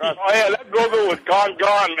 Oh yeah, that Go-Go was gone,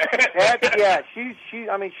 man.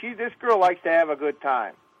 This girl likes to have a good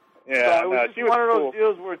time. Yeah, so it was just one of those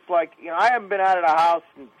deals where it's like, I haven't been out of the house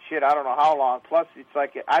and shit, I don't know how long. Plus, it's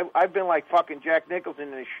like, I've been like fucking Jack Nicholson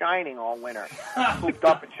in The Shining all winter, cooped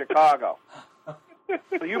up in Chicago.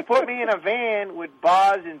 So you put me in a van with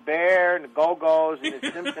Buzz and Bear and the Go-Go's and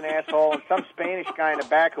the Simpson asshole and some Spanish guy in the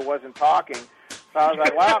back who wasn't talking. So I was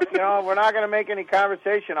like, well, we're not going to make any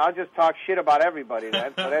conversation. I'll just talk shit about everybody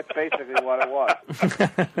then. So that's basically what it was.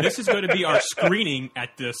 This is going to be our screening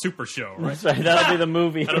at the Super Show, right? That's right. That'll be the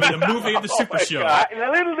movie. That'll be the movie of the Super Show.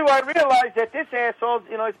 And little do I realize that this asshole,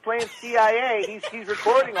 is playing CIA. He's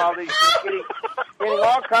recording all these shit, getting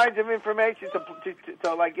all kinds of information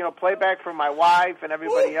to play back from my wife and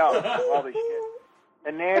everybody else. All this shit.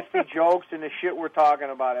 The nasty jokes and the shit we're talking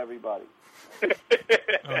about everybody.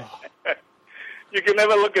 You can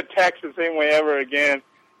never look at text the same way ever again.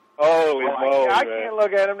 Holy moly, I can't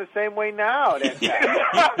look at him the same way now. He's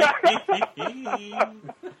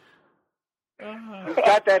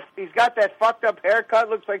got that fucked up haircut.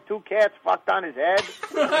 Looks like two cats fucked on his head.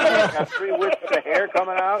 He's got 3 wisps of hair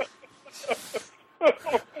coming out.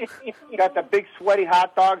 He's got the big sweaty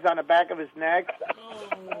hot dogs on the back of his neck.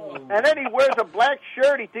 And then he wears a black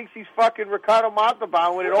shirt. He thinks he's fucking Ricardo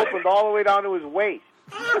Montalban when it opens all the way down to his waist.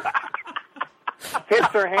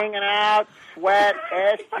 Tits are hanging out, sweat,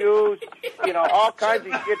 ass juice, all kinds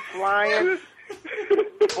of shit flying.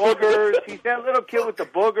 Boogers. He's that little kid with the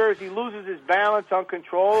boogers. He loses his balance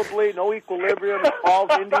uncontrollably, no equilibrium, falls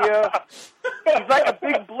India. He's like a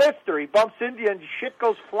big blister. He bumps India and shit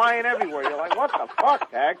goes flying everywhere. You're like, what the fuck,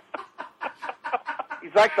 Tex?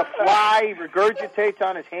 He's like the fly. He regurgitates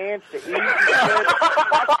on his hands to eat.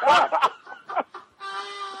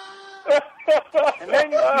 And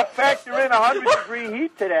then you factor in 100-degree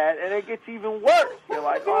heat to that, and it gets even worse. You're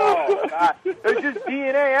like, oh, God. There's just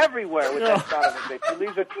DNA everywhere with that son of a bitch. He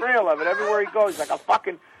leaves a trail of it everywhere he goes. He's like a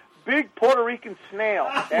fucking big Puerto Rican snail.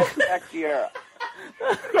 That's Sierra.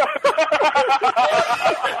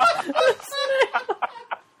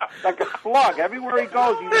 Like a slug. Everywhere he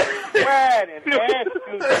goes, he's sweat and ass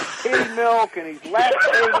juice and kitty milk, and he's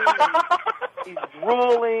lactating, and he's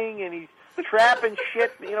drooling, and he's trapping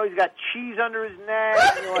shit. You know, he's got cheese under his neck.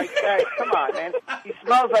 And you're like, hey, come on, man. He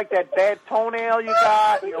smells like that bad toenail you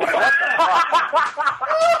got. You know, like, what the fuck?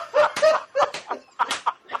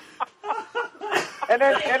 And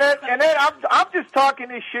then I'm just talking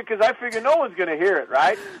this shit because I figure no one's gonna hear it,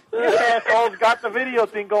 right? This asshole's got the video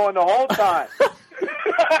thing going the whole time.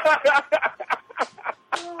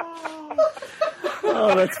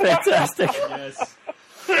 Oh, that's fantastic. Yes.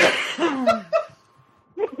 Oh,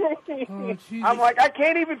 I'm like, I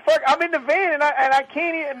can't even fuck. I'm in the van and I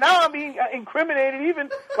can't even. Now I'm being incriminated. Even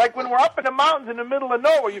like when we're up in the mountains in the middle of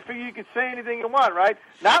nowhere, you figure you can say anything you want, right?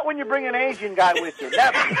 Not when you bring an Asian guy with you.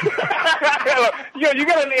 Never. Yo, you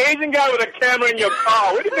got an Asian guy with a camera in your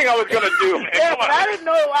car. What do you think I was gonna do, man? Yeah, but I didn't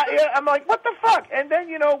know. I'm like, what the fuck? And then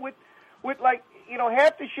with like. You know,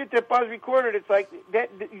 half the shit that Buzz recorded, it's like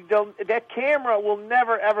that camera will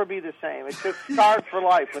never, ever be the same. It's just scarred for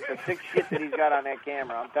life with the sick shit that he's got on that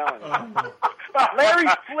camera, I'm telling you. Larry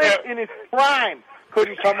Flint in his prime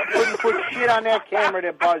couldn't put shit on that camera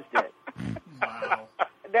that Buzz did. Wow.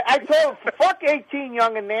 I told him, fuck 18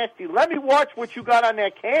 Young and Nasty. Let me watch what you got on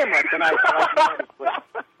that camera tonight.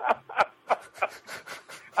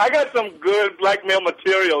 I got some good blackmail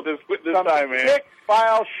material this time, man. Sick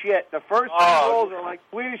file shit. The first 3 rolls are like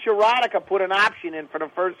Swedish erotica put an option in for the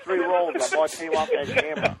first 3 rolls. I bought you off that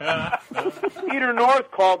camera. Peter North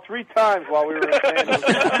called 3 times while we were in San Jose.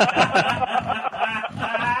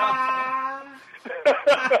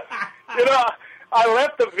 You know, I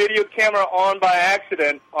left the video camera on by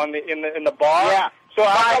accident in the bar. Yeah. So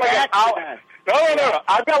I got like an hour. No.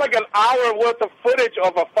 I've got like an hour worth of footage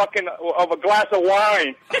of a glass of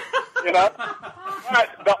wine. You know,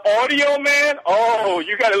 the audio, man. Oh,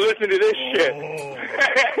 you got to listen to this shit.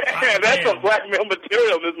 That's some blackmail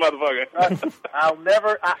material, this motherfucker. I'll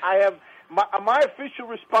never. I have my official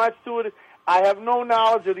response to it is I have no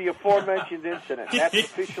knowledge of the aforementioned incident. That's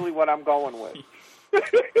officially what I'm going with.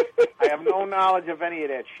 I have no knowledge of any of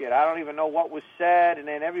that shit. I don't even know what was said, and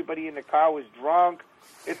then everybody in the car was drunk.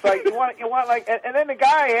 It's like you want like, and then the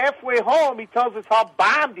guy halfway home he tells us how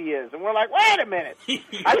bombed he is, and we're like, wait a minute.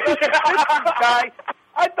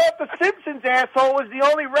 I thought the Simpsons asshole was the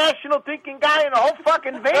only rational thinking guy in the whole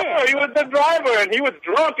fucking van. No, he was the driver, and he was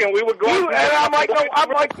drunk, and we were going. And I'm like,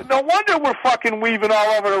 no wonder we're fucking weaving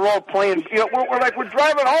all over the road playing. You know, we're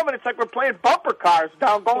driving home, and it's like we're playing bumper cars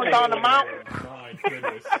going down the mountain. My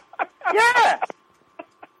goodness. Yeah.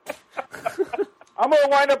 I'm going to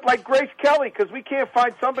wind up like Grace Kelly because we can't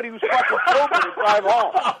find somebody who's fucking sober to drive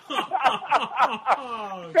home.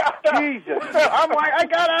 Jesus. I'm like, I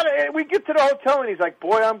got out of it. We get to the hotel, and he's like,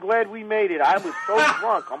 boy, I'm glad we made it. I was so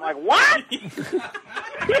drunk. I'm like, what?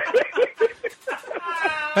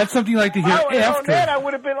 That's something you like to hear after. Man, I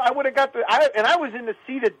would have got and I was in the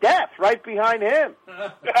seat of death right behind him.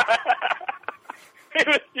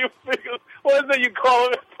 You figure, what is it you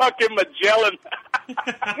call it? Fucking Magellan.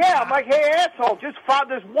 Yeah, I'm like, hey, asshole,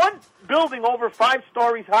 there's one building over 5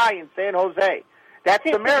 stories high in San Jose. That's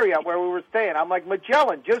the Marriott where we were staying. I'm like,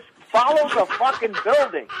 Magellan, just follow the fucking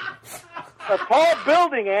building. The tall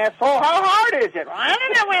building, asshole. How hard is it? I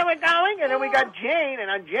don't know where we're going. And then we got Jane, and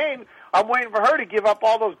on Jane, I'm waiting for her to give up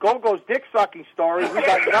all those Go-Go's dick-sucking stories. We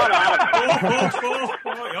got none of them.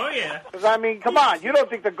 Oh, yeah. Because, I mean, come on. You don't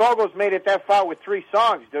think the Go-Go's made it that far with 3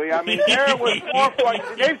 songs, do you? I mean,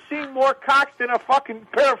 they've seen more cocks than a fucking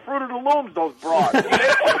pair of Fruit of the Looms, those broads.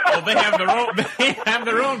 Well, they have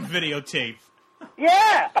their own videotape.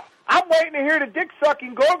 Yeah. I'm waiting to hear the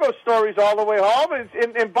dick-sucking Go-Go stories all the way home,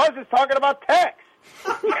 and Buzz is talking about Tex.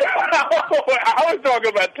 I was talking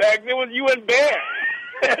about Tex. It was you and Bear.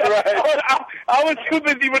 Right. I was too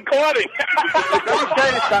busy recording. Let me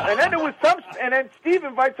tell you something. And then there was and then Steve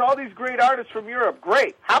invites all these great artists from Europe.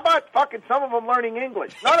 Great. How about fucking some of them learning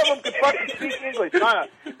English? None of them could fucking speak English. None of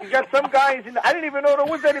them. You got some guys I didn't even know there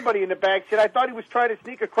was anybody in the back shit. I thought he was trying to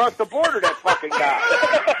sneak across the border, that fucking guy.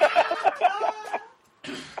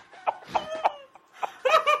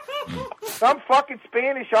 Some fucking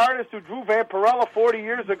Spanish artist who drew Vampirella 40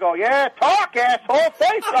 years ago. Yeah, talk, asshole.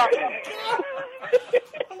 Say something.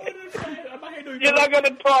 You're not going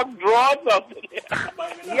to talk, draw something.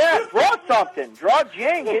 Yeah, draw something. Draw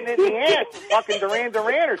Jane getting in the ass, fucking Duran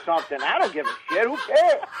Duran or something. I don't give a shit. Who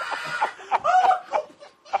cares?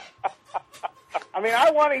 I mean,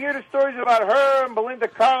 I want to hear the stories about her and Belinda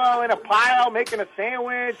Carlisle in a pile making a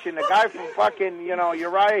sandwich, and the guy from fucking,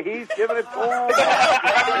 Uriah Heep giving it to him.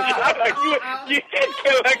 You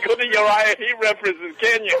can't let go the Uriah Heep references,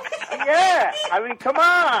 can you? Yeah, I mean, come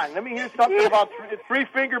on. Let me hear something about Three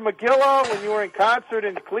Finger Megillah when you were in concert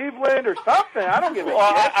in Cleveland or something. I don't give a shit.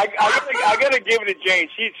 I gotta give it to Jane.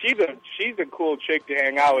 She's a cool chick to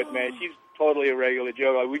hang out with, man. She's totally a regular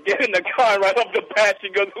Joe. Like, we get in the car right off the bat. She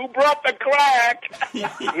goes, "Who brought the crack?"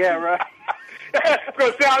 Yeah, right.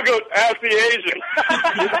 So Sal goes, "Ask the Asian."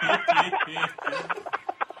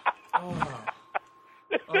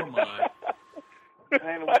 Oh my!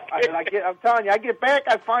 And I'm telling you, I get back,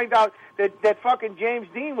 I find out that fucking James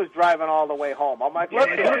Dean was driving all the way home. I'm like, look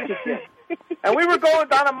at this shit. And we were going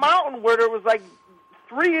down a mountain where there was like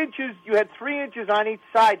 3 inches. You had 3 inches on each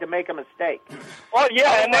side to make a mistake. Oh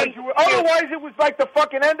yeah, otherwise it was like the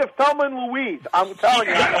fucking end of Thelma and Louise. I'm telling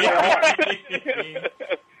you. On the way home.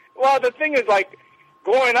 Well, the thing is, like,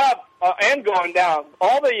 going up and going down,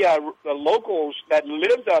 all the locals that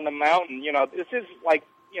lived on the mountain, this is like,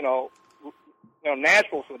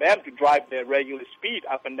 natural for them to drive their regular speed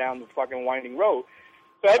up and down the fucking winding road.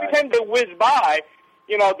 So every time they whiz by,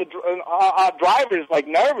 our driver's like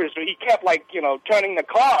nervous, so he kept turning the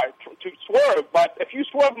car to swerve. But if you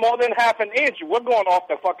swerve more than half an inch, we're going off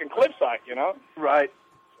the fucking cliffside, Right.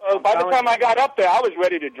 By the time I got up there, I was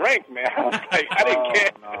ready to drink, man. I was like, I didn't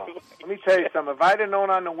care. No. Let me tell you something. If I'd have known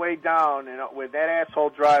on the way down, with that asshole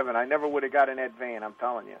driving, I never would have got in that van. I'm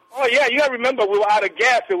telling you. Oh yeah, you got to remember we were out of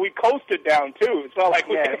gas, and we coasted down too. It's not like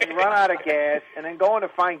we run out of gas, and then going to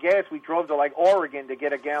find gas, we drove to like Oregon to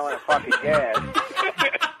get a gallon of fucking gas.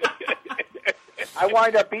 I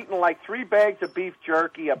wind up eating like 3 bags of beef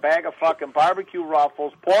jerky, a bag of fucking barbecue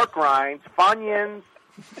ruffles, pork rinds, Funyuns.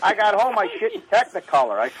 I got home, I shit in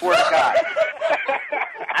Technicolor, I swear to God.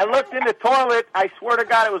 I looked in the toilet, I swear to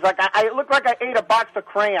God, it was like, it looked like I ate a box of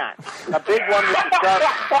crayons, a big one with the sharp.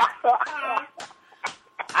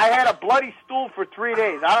 I had a bloody stool for 3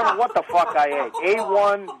 days. I don't know what the fuck I ate.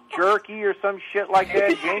 A1 jerky or some shit like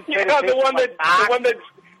that. James said the one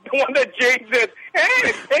that James said, "Hey,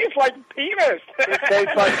 it tastes like penis." It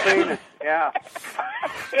tastes like penis. Yeah.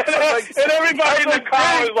 And everybody in the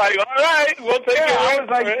car was like, "All right, we'll take it." I was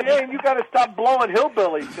like, "Jane, you got to stop blowing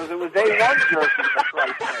hillbillies because it was A1 jerky." For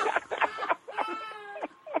Christ's sake.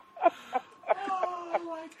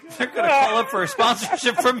 They're going to call up for a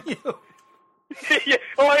sponsorship from you. Yeah.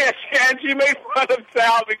 Oh yeah, and she made fun of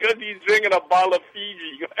Sal because he's drinking a bottle of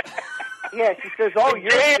Fiji. Yeah, she says, "Oh, you're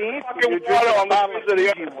drinking water on the bottle of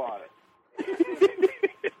Fiji water."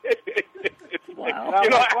 Wow.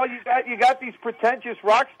 Well, you got these pretentious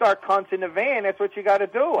rock star cunts in the van. That's what you got to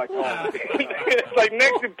do. I told him. It's like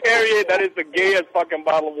next to Perrier, that is the gayest fucking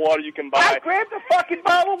bottle of water you can buy. I grabbed a fucking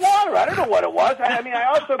bottle of water. I don't know what it was. I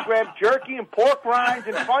also grabbed jerky and pork rinds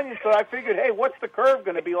and Funyuns, so I figured, hey, what's the curve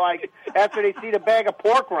going to be like after they see the bag of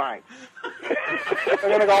pork rinds? They're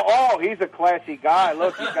going to go, oh, he's a classy guy.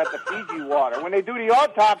 Look, he's got the Fiji water. When they do the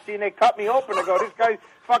autopsy and they cut me open, they go, this guy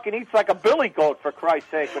fucking eats like a billy goat, for Christ's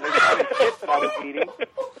sake, when they saw the shit that I was eating.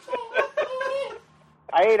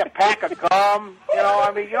 I ate a pack of gum.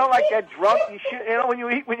 Like that drunk you shit. When you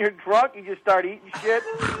eat when you're drunk, you just start eating shit.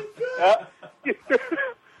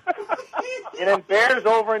 And then Bear's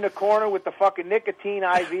over in the corner with the fucking nicotine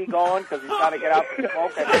IV going because he's got to get out the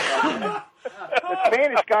smoke. The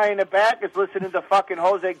Spanish guy in the back is listening to fucking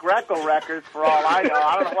Jose Greco records for all I know.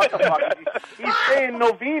 I don't know what the fuck. He's saying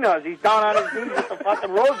novenas. He's down on his knees with the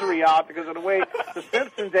fucking rosary out because of the way the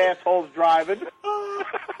Simpsons asshole's driving.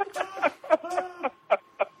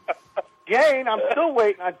 Jane, I'm still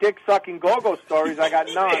waiting on dick-sucking go-go stories. I got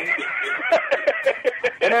none.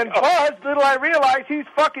 And then Buzz, little I realize, he's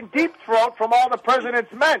fucking deep throat from all the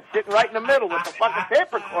president's men sitting right in the middle with the fucking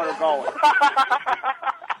tape recorder going.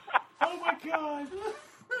 Oh, my God.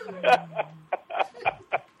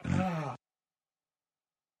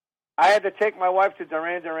 I had to take my wife to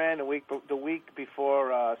Duran Duran the week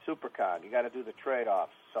before SuperCon. You got to do the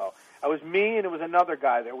trade-offs. So it was me and it was another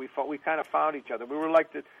guy there. We kind of found each other. We were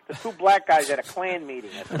like the 2 black guys at a Klan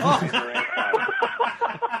meeting at the Duran Duran time.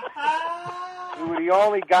 We were the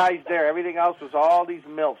only guys there. Everything else was all these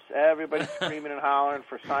MILFs. Everybody screaming and hollering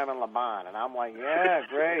for Simon Le Bon. And I'm like, yeah,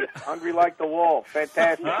 great. Hungry like the wolf.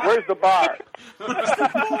 Fantastic. Where's the bar?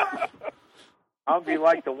 I'd be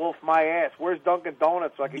like the wolf my ass. Where's Dunkin'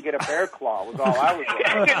 Donuts so I could get a bear claw? Was all I was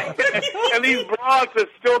doing. And these broads are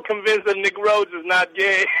still convinced that Nick Rhodes is not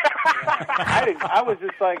gay. I was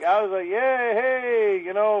like, yeah, hey,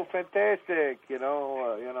 fantastic,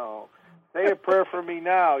 say a prayer for me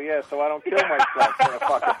now, yeah, so I don't kill myself. Say a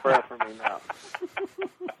fucking prayer for me now.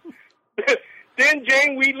 Didn't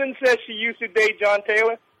Jane Wheatland say she used to date John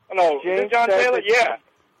Taylor? No, John said Taylor? Yeah.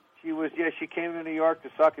 She came to New York to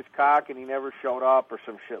suck his cock, and he never showed up or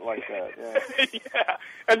some shit like that. Yeah. Yeah.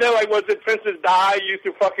 And then, was it Princess Di used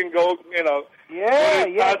to fucking go, Yeah.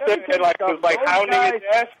 And, was, hounding his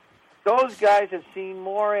ass? Those guys have seen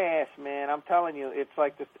more ass, man. I'm telling you, it's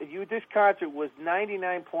like this concert was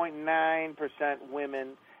 99.9%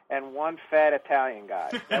 women and one fat Italian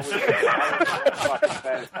guy. That was one fucking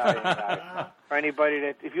fat Italian guy. For anybody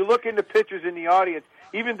if you look into pictures in the audience,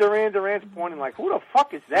 even Duran's pointing like, who the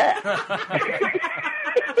fuck is that?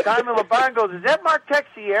 Simon LeBon goes, is that Mark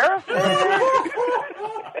Texiera?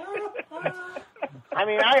 I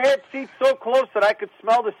mean, I had seats so close that I could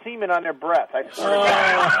smell the semen on their breath. I swear to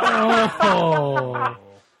God.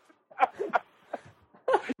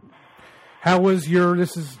 How was your?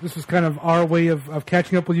 This is kind of our way of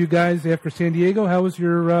catching up with you guys after San Diego. How was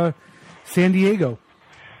your San Diego?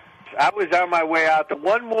 I was on my way out. The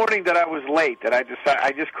one morning that I was late, that I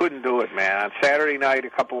just couldn't do it, man. On Saturday night, a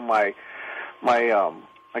couple of my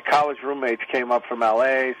college roommates came up from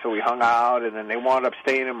L.A., so we hung out, and then they wound up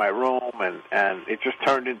staying in my room, and it just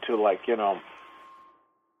turned into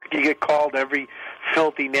you get called every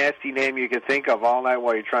filthy, nasty name you could think of all night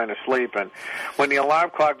while you're trying to sleep. And when the alarm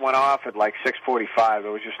clock went off at 6:45,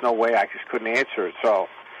 there was just no way. I just couldn't answer it. So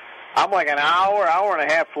I'm like an hour and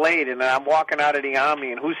a half late, and then I'm walking out of the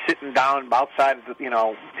Omni, and who's sitting down outside,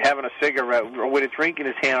 having a cigarette with a drink in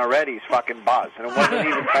his hand already? He's fucking Buzz, and it wasn't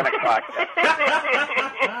even 10 o'clock.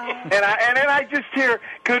 And then I just hear,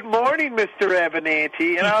 "Good morning, Mr.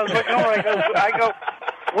 Abbinanti," and I was like, I go.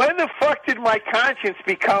 When the fuck did my conscience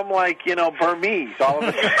become Burmese all of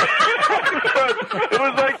a sudden? It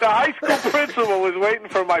was like the high school principal was waiting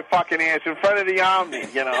for my fucking ass in front of the Omni,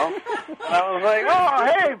 And I was like, oh,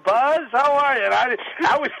 hey, Buzz, how are you? And I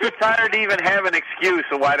was too tired to even have an excuse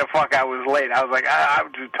of why the fuck I was late. I was like,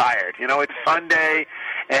 I'm too tired. It's Sunday,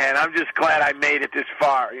 and I'm just glad I made it this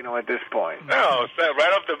far, at this point. No,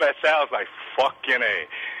 right off the bat, Sal's like, fucking A.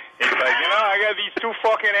 He's like, I got these two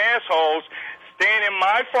fucking assholes staying in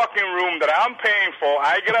my fucking room that I'm paying for.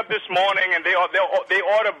 I get up this morning and they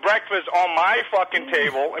order breakfast on my fucking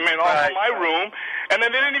table. on my room, and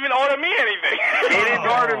then they didn't even order me anything. They didn't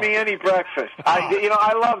order me any breakfast.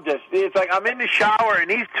 I love this. It's like I'm in the shower and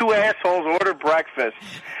these two assholes order breakfast,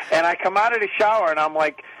 and I come out of the shower and I'm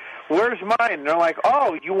like, where's mine? And they're like,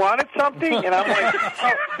 oh, you wanted something? And I'm like,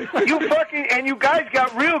 oh, you fucking, and you guys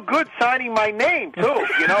got real good signing my name, too. That's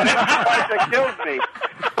the part that kills me.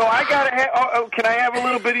 So I got to have, can I have a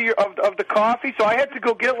little bit of the coffee? So I had to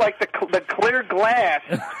go get, the clear glass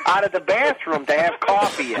out of the bathroom to have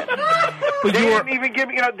coffee in. They didn't even give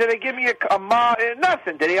me, did they give me a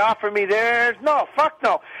nothing. Did they offer me theirs? No, fuck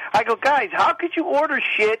no. I go, guys, how could you order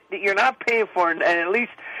shit that you're not paying for and at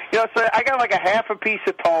least, so I got a half a piece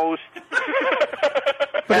of toast,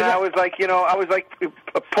 and I was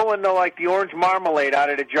pulling the orange marmalade out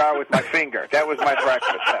of the jar with my finger. That was my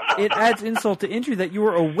breakfast. It adds insult to injury that you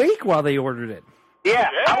were awake while they ordered it. Yeah,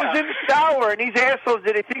 I was in the shower, and these assholes,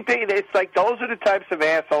 they think it's like those are the types of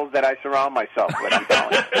assholes that I surround myself with. I'm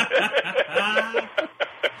telling you.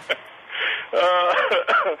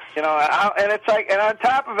 And it's like, and on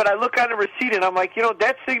top of it, I look on the receipt and I'm like,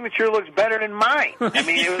 that signature looks better than mine. I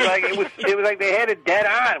mean, it was like they had it dead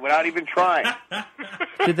on without even trying.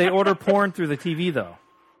 Did they order porn through the TV though?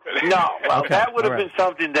 No. Well, okay. That would have been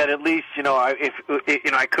something that at least,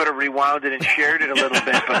 I could have rewound it and shared it a little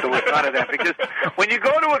bit, but there was none of that. Because when you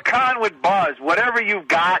go to a con with Buzz, whatever you've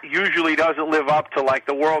got usually doesn't live up to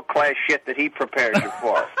the world class shit that he prepares you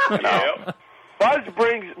for. Yep. Buzz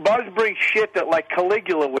brings shit that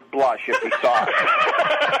Caligula would blush if he saw it.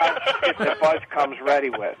 Shit that Buzz comes ready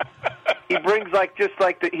with. He brings the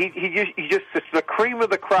cream of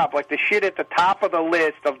the crop, the shit at the top of the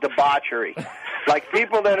list of debauchery,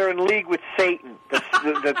 people that are in league with Satan.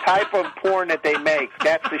 The type of porn that they make,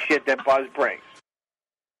 that's the shit that Buzz brings.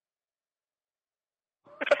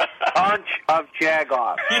 Bunch of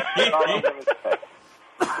jagoffs. That's all I'm gonna say.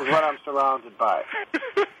 Is what I'm surrounded by.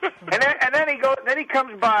 And then he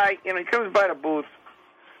comes by, he comes by the booth,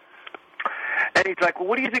 and he's like, well,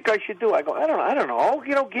 what do you think I should do? I go, I don't know.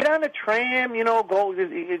 Get on the tram,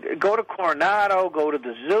 go to Coronado, go to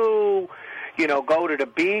the zoo, go to the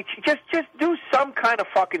beach. Just do some kind of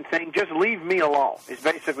fucking thing. Just leave me alone is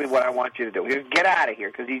basically what I want you to do. Just get out of here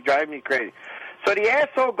because he's driving me crazy. So the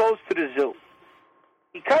asshole goes to the zoo.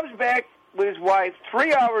 He comes back with his wife.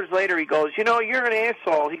 3 hours later, he goes, you're an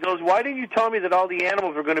asshole. He goes, why didn't you tell me that all the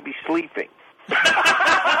animals were going to be sleeping?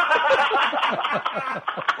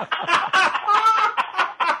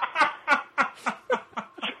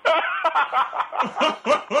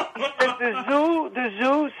 The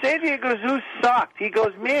zoo, San Diego Zoo sucked. He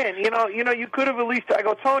goes, man, you could have at least. I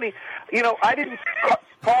go, Tony, I didn't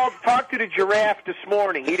talk to the giraffe this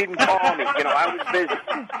morning. He didn't call me. I was busy.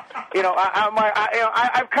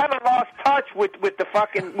 I've kind of lost touch with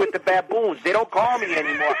the baboons. They don't call me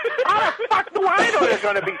anymore. How the fuck do I know they're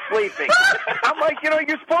going to be sleeping? I'm like,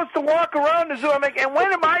 you're supposed to walk around the zoo. I'm like, and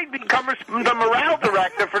when am I become the morale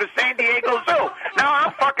director for the San Diego Zoo? Now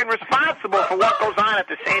I'm fucking responsible for what goes on at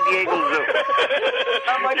the San Diego Zoo.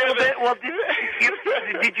 I'm like,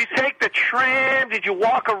 did you take the tram? Did you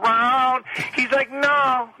walk around? He's like,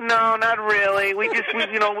 no, not really. We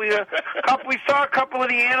saw a couple of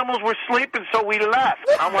the animals were sleeping, so we left.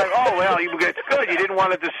 I'm like, oh well, it's good. You didn't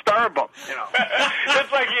want to disturb them.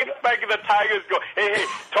 That's like the tigers go, hey,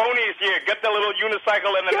 Tony's here. Get the little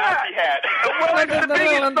unicycle and the Nazi hat. Well, it's the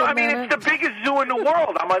biggest. It's the biggest zoo in the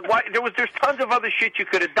world. I'm like, why? There's tons of other shit you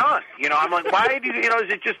could have done. I'm like, why do is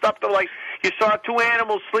it just up to like you saw two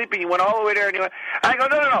animals sleeping? You went all the way there, and I go,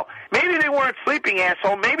 no. Maybe they weren't sleeping,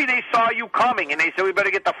 asshole. Maybe they saw you coming, and they said we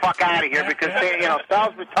better get the fuck out of here because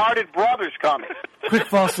Sal's retarded brother's coming. Quick,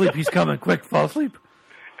 fall asleep. He's coming. Quick, fall asleep.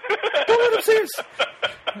 Don't let him see us.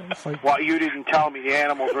 Well, you didn't tell me the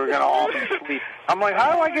animals were going to all be asleep. I'm like,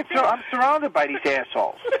 how do I get so? I'm surrounded by these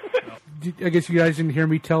assholes. I guess you guys didn't hear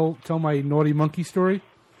me tell my naughty monkey story.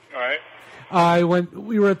 All right.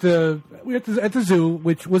 We were at the zoo,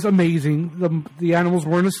 which was amazing. The animals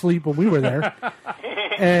weren't asleep when we were there,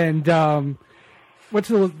 and went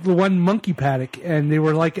to the one monkey paddock, and they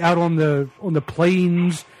were like out on the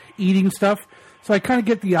plains eating stuff. So I kind of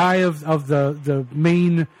get the eye of the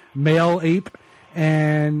main male ape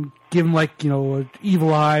and give him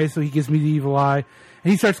evil eye. So he gives me the evil eye,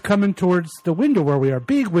 and he starts coming towards the window where we are,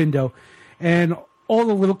 big window, and all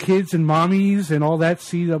the little kids and mommies and all that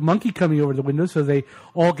see the monkey coming over the window, so they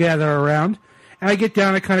all gather around. And I get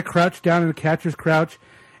down, I kind of crouch down in the catcher's crouch,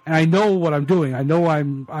 and I know what I'm doing. I know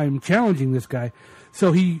I'm challenging this guy.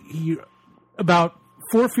 So he about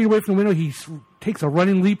 4 feet away from the window, he takes a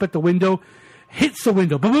running leap at the window, hits the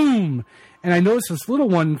window, boom! And I notice this little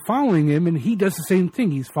one following him, and he does the same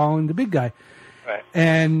thing. He's following the big guy. Right.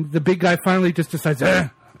 And the big guy finally just decides,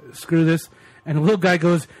 screw this. And the little guy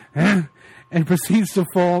goes, and proceeds to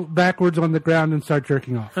fall backwards on the ground and start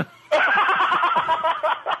jerking off. I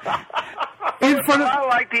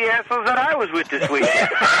like the assholes that I was with this weekend.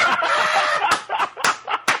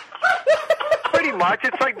 Pretty much,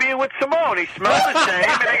 it's like being with Simone. He smells the same,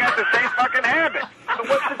 and they got the same fucking habit. So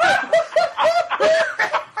what's the difference?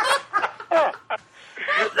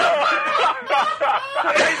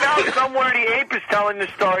 Right now, somewhere the ape is telling the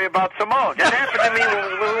story about Simone. That happened to me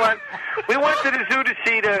when we went to the zoo to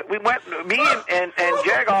see me and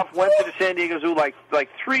Jagoff went to the San Diego Zoo like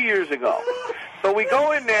 3 years ago. So we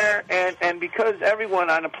go in there, and because everyone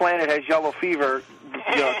on the planet has yellow fever,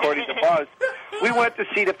 according to Buzz, we went to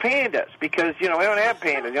see the pandas because we don't have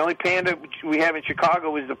pandas. The only panda we have in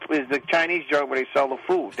Chicago is the Chinese joint where they sell the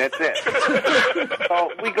food. That's it.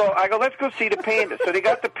 So I go, let's go see the pandas. So they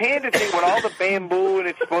got the panda thing with all the bamboo, and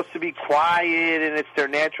it's supposed to be quiet, and it's their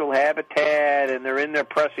natural habitat, and they're in there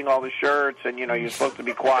pressing all the shirts, and you're supposed to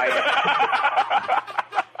be quiet.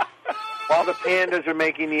 While the pandas are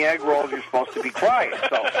making the egg rolls, you're supposed to be quiet.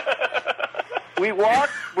 So we're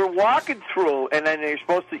walking through, and then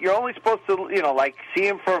you're only supposed to, see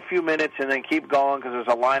them for a few minutes and then keep going because there's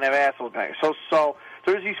a line of assholes behind you. So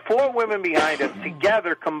there's these 4 women behind us.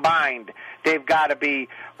 Together, combined, they've got to be,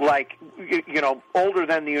 older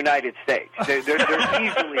than the United States. They're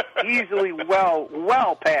easily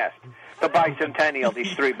well past the bicentennial,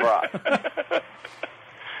 these 3 broads.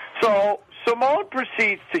 So Simone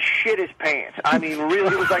proceeds to shit his pants. I mean,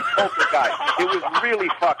 really, it was like poker guys. It was really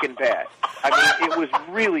fucking bad. It was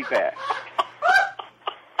really bad.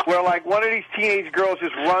 Where, one of these teenage girls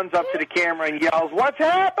just runs up to the camera and yells, "What's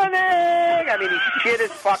happening?" He shit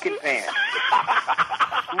his fucking pants.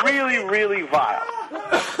 Really, really vile.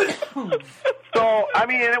 So, I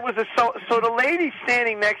mean, and it was so the lady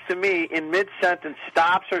standing next to me in mid-sentence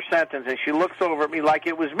stops her sentence, and she looks over at me like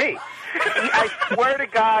it was me. I swear to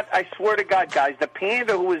God, guys, the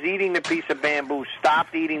panda who was eating the piece of bamboo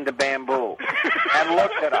stopped eating the bamboo and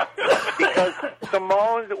looked at us. Because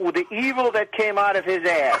Simone, the evil that came out of his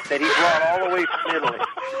ass that he brought all the way from Italy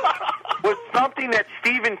was something that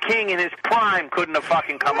Stephen King in his prime couldn't have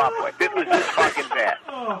fucking come up with. It was this fucking bad.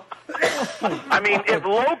 I mean, if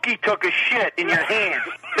Loki took a shit in your hand,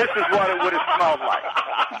 this is what it would have smelled like.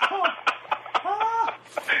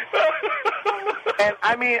 And,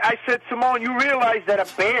 I mean, I said, Simone, you realize that a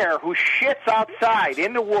bear who shits outside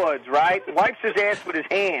in the woods, right, wipes his ass with his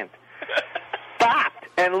hand, stopped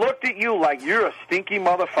and looked at you like you're a stinky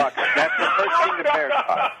motherfucker. That's the first thing the bear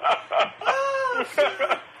thought.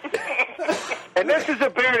 And this is a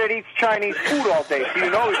bear that eats Chinese food all day, so you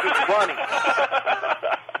know he's just running.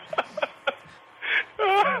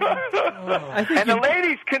 And the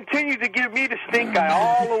ladies continued to give me the stink eye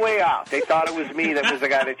all the way out. They thought it was me that was the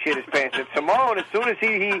guy that shit his pants. And Simone, as soon as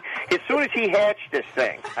he hatched this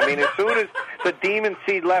thing, I mean, as soon as the demon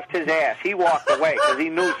seed left his ass, he walked away because he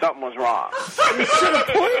knew something was wrong. You should have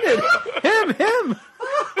pointed him.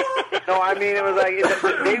 No, I mean, it was like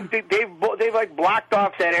they've like blocked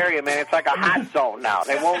off that area, man. It's like a hot zone now.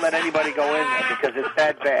 They won't let anybody go in there because it's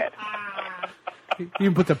that bad. You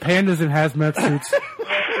can put the pandas in hazmat suits.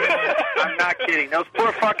 I'm not kidding. Those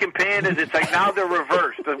poor fucking pandas, it's like now they're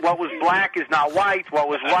reversed. What was black is now white. What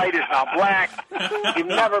was white is now black. You've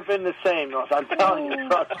never been the same, Ross. I'm telling you.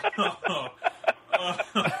 Trust me.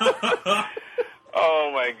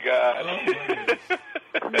 Oh, my God.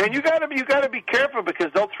 And you gotta be careful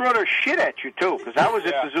because they'll throw their shit at you, too. Because I was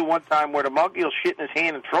at the zoo one time where the monkey will shit in his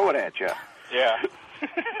hand and throw it at you. Yeah.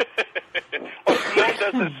 Well, Simone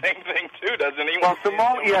does the same thing, too, doesn't he? Well,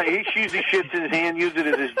 Simone, yeah, he usually shits in his hand, uses it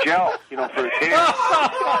as his gel, for his hair.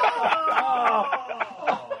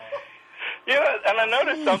 Yeah, and I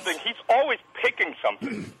noticed something. He's always picking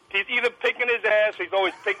something. He's either picking his ass or he's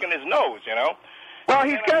always picking his nose, Well,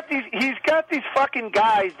 he's got these fucking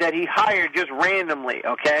guys that he hired just randomly,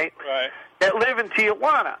 okay? Right. That live in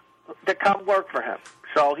Tijuana that come work for him.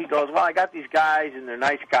 So he goes, well, I got these guys, and they're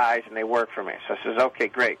nice guys, and they work for me. So I says, okay,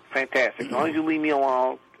 great, fantastic. As long as you leave me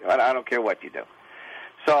alone, I don't care what you do.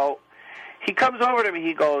 So he comes over to me.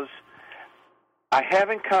 He goes, I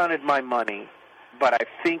haven't counted my money, but I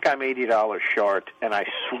think I'm $80 short, and I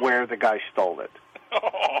swear the guy stole it.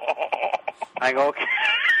 I go, okay.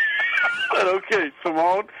 I said, okay,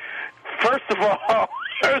 Simone, first of all,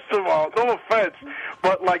 no offense,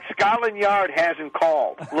 but like Scotland Yard hasn't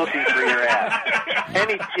called looking for your ass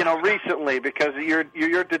recently because your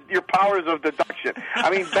powers of deduction. I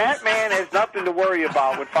mean, Batman has nothing to worry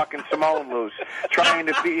about with fucking Simone loose trying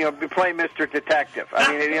to play Mr. Detective.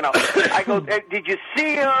 I mean, I go, did you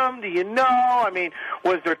see him? Do you know? I mean,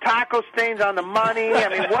 was there taco stains on the money? I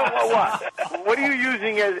mean, what are you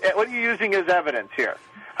using as evidence here?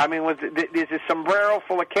 I mean, is his sombrero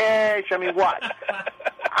full of cash? I mean, what?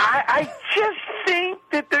 I just think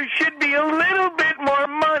that there should be a little bit more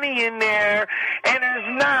money in there, and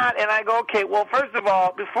there's not. And I go, okay, well, first of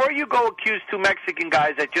all, before you go accuse two Mexican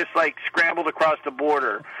guys that just, scrambled across the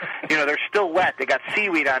border, they're still wet. They got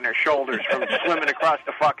seaweed on their shoulders from swimming across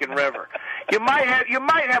the fucking river. You might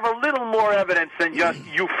have a little more evidence than just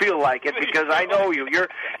you feel like it, because I know you.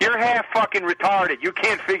 You're half fucking retarded. You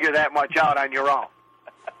can't figure that much out on your own.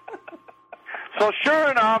 So sure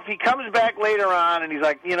enough, he comes back later on, and he's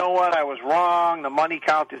like, you know what, I was wrong. The money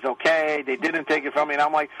count is okay. They didn't take it from me. And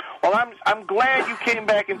I'm like, well, I'm glad you came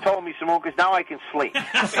back and told me, Simone, because now I can sleep.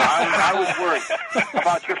 I was worried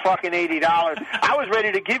about your fucking $80. I was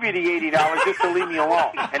ready to give you the $80 just to leave me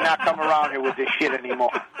alone and not come around here with this shit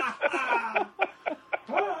anymore.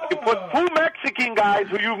 You put two Mexican guys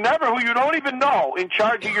who you don't even know in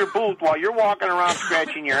charge of your booth while you're walking around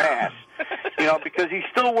scratching your ass. Because he's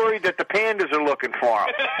still worried that the pandas are looking for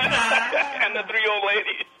him. And the three old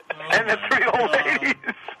ladies. And the three old ladies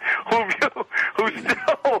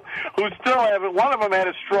who still have it. One of them had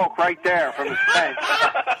a stroke right there from his pain.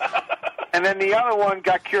 And then the other one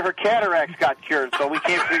got cured. Her cataracts got cured, so we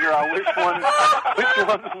can't figure out which one's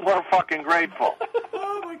more fucking grateful.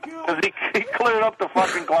 Oh my God! Because he cleared up the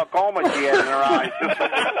fucking glaucoma she had in her eyes just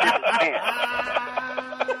from his pants.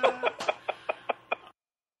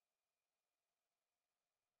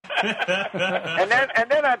 and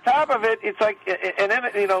then on top of it, it's like, and then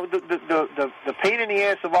the pain in the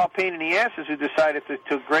ass of all pain in the asses who decided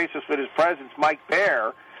to grace us with his presence, Mike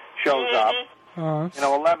Bear, shows up.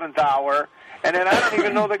 11th hour, and then I don't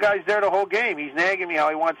even know the guy's there the whole game. He's nagging me how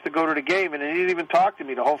he wants to go to the game, and he didn't even talk to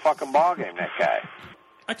me the whole fucking ball game. That guy.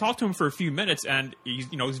 I talked to him for a few minutes, and he's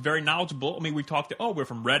very knowledgeable. I mean, we talked. We're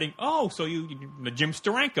from Reading. Oh, so Jim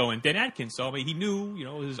Steranko and Dan Atkins. So I mean, he knew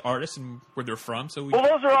his artists and where they're from. So well,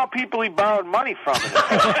 those are all people he borrowed money from.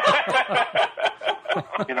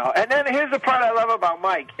 And then here's the part I love about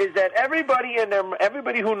Mike is that everybody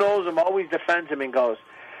who knows him always defends him and goes,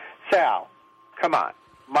 Sal, come on.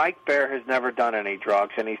 Mike Baer has never done any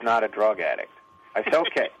drugs, and he's not a drug addict. I said,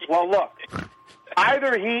 okay. Well, look,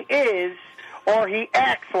 either he is or he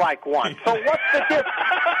acts like one. So what's the difference?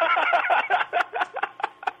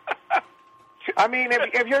 I mean,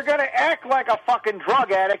 if you're going to act like a fucking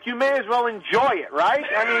drug addict, you may as well enjoy it, right?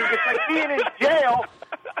 I mean, it's like being in jail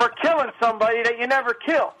for killing somebody that you never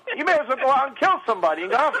kill. You may as well go out and kill somebody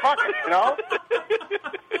and go, oh, fuck it,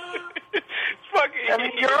 I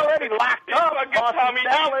mean, you're already locked up, Tommy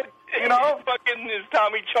salad, Fucking is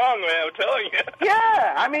Tommy Chong, man, I'm telling you.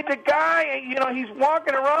 Yeah, I mean, the guy, he's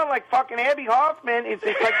walking around like fucking Abby Hoffman. It's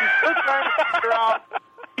like he's still trying to figure out.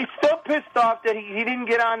 He's still pissed off that he didn't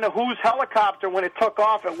get on the Who's helicopter when it took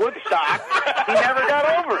off at Woodstock. He never got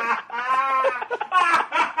over it.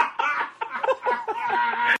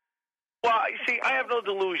 Well, you see, I have no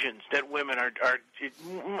delusions that women are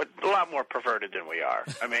a lot more perverted than we are.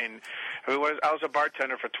 I mean, I was a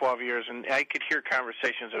bartender for 12 years, and I could hear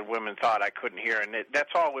conversations that women thought I couldn't hear, and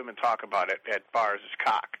that's all women talk about at bars is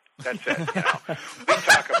cock. That's it. We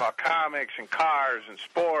talk about comics and cars and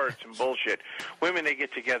sports and bullshit. Women, they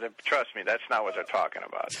get together. Trust me, that's not what they're talking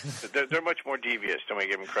about. They're much more devious than we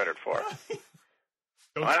give them credit for.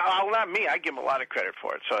 Not me. I give them a lot of credit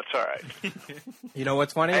for it, so it's all right. You know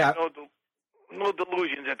what's funny? I have no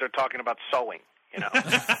delusions that they're talking about sewing.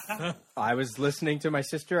 I was listening to my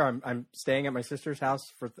sister. I'm staying at my sister's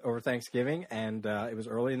house over Thanksgiving, and it was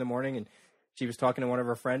early in the morning, and she was talking to one of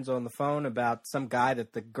her friends on the phone about some guy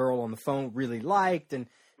that the girl on the phone really liked,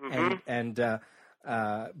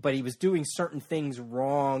 but he was doing certain things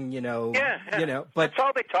wrong, Yeah. But that's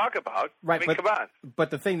all they talk about. Right, I mean, come on.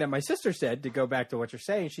 But the thing that my sister said, to go back to what you're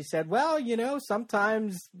saying, she said, well,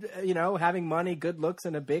 sometimes, having money, good looks,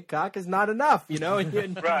 and a big cock is not enough,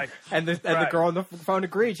 Right. And the girl on the phone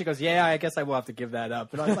agreed. She goes, yeah, I guess I will have to give that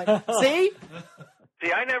up. And I was like, see?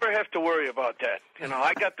 See, I never have to worry about that.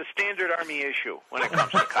 I got the standard Army issue when it comes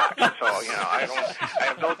to cock. So, I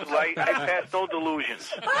pass no delusions.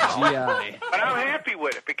 GI. But I'm happy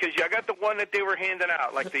with it because I got the one that they were handing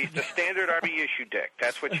out, like the standard Army issue dick.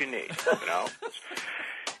 That's what you need,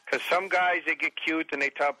 Because some guys, they get cute and they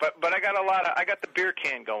talk, but I got the beer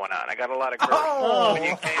can going on. I got a lot of girth. Oh.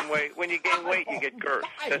 When you gain weight, you get girth.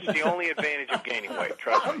 That's the only advantage of gaining weight.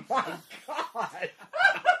 Trust me. Oh my God.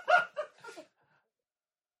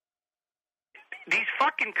 These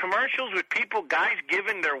fucking commercials with guys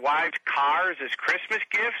giving their wives cars as Christmas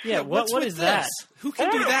gifts. Yeah, what is that? Who can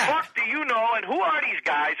do that? Who the fuck do you know, and who are these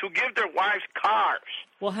guys who give their wives cars?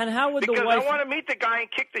 Well, and how would Because the wife... I want to meet the guy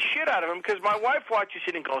and kick the shit out of him because my wife watches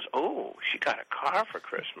it and goes, oh, she got a car for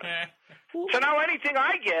Christmas. So now anything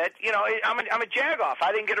I get, I'm a jagoff.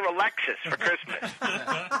 I didn't get her a Lexus for Christmas.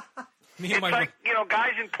 It's like,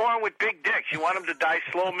 guys in porn with big dicks. You want them to die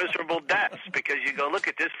slow, miserable deaths because you go, look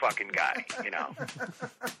at this fucking guy,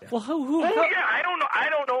 Well, who? Yeah, I don't know. I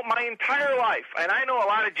don't know my entire life, and I know a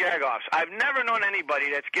lot of jagoffs. I've never known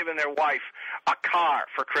anybody that's given their wife a car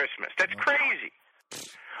for Christmas. That's crazy.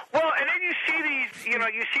 Well, and then you see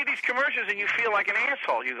these commercials and you feel like an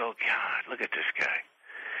asshole. You go, God, look at this guy.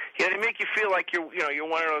 They make you feel like you're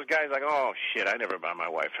one of those guys like, oh, shit, I never buy my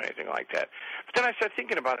wife anything like that. But then I start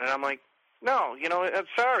thinking about it, and I'm like, no, I'm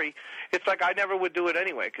sorry. It's like I never would do it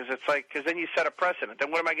anyway, because then you set a precedent. Then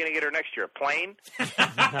what am I going to get her next year? A plane?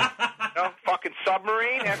 Fucking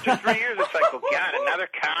submarine? After 3 years, it's like, oh, God, another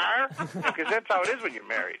car? Because that's how it is when you're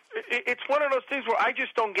married. It's one of those things where I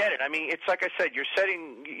just don't get it. I mean, it's like I said,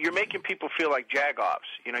 you're making people feel like jagoffs.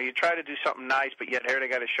 You try to do something nice, but yet here they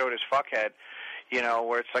got to show this fuckhead,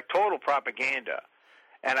 where it's like total propaganda.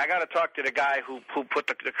 And I got to talk to the guy who put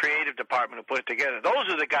the creative department who put it together. Those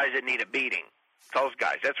are the guys that need a beating. Those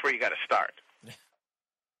guys. That's where you got to start.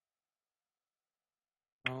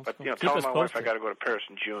 But telling my wife I got to go to Paris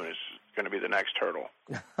in June is going to be the next hurdle.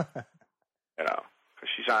 Because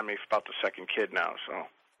she's on me about the second kid now. So.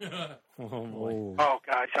 Oh, boy. Oh,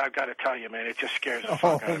 guys, I've got to tell you, man, it just scares the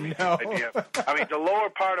fuck out of me. No. I mean, the lower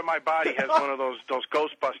part of my body has one of those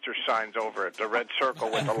Ghostbuster signs over it. The red circle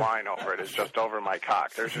with the line over it is just over my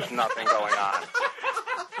cock. There's just nothing going on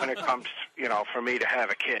when it comes, for me to have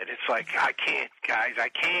a kid. It's like, I can't, guys, I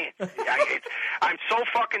can't. I'm so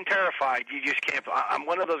fucking terrified, you just can't. I'm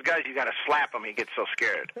one of those guys, you got to slap him, he gets so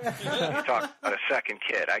scared. You talk about a second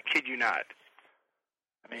kid. I kid you not.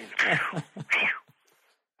 I mean,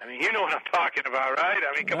 I mean, you know what I'm talking about, right?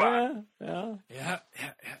 I mean, come on. Yeah.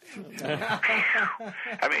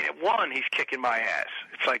 I mean, at one, he's kicking my ass.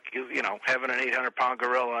 It's like, having an 800-pound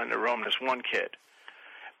gorilla in the room, this one kid.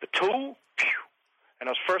 The two, and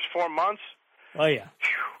those first 4 months. Oh, yeah.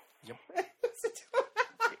 Yep.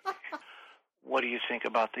 What do you think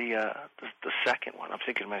about the second one? I'm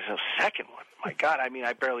thinking to myself, second one? My God, I mean,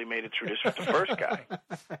 I barely made it through this with the first guy.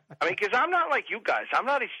 I mean, because I'm not like you guys. I'm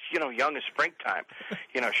not as, young as springtime,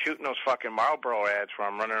 shooting those fucking Marlboro ads where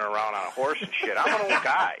I'm running around on a horse and shit. I'm an old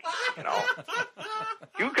guy,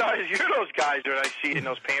 You guys, you're those guys that I see in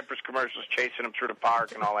those Pampers commercials chasing them through the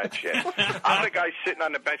park and all that shit. I'm the guy sitting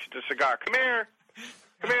on the bench with a cigar. Come here.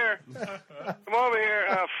 Come here. Come over here.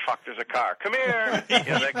 Oh, fuck, there's a car. Come here.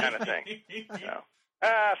 That kind of thing.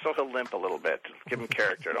 So he'll limp a little bit. Give him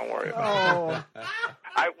character. Don't worry about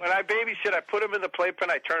it. When I babysit, I put him in the playpen.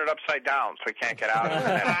 I turn it upside down so he can't get out of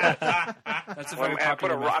it. That's a very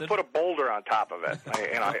popular method. I put a boulder on top of it.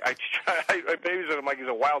 I babysit him like he's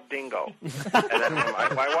a wild dingo. And then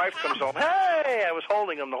my wife comes home. Hey, I was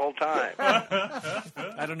holding him the whole time.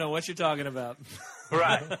 I don't know what you're talking about.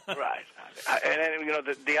 Right. And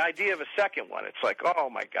then the idea of a second one, it's like, oh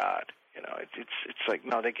my God, it's like,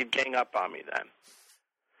 no, they could gang up on me then.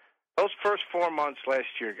 Those first 4 months last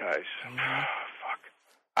year, guys, fuck,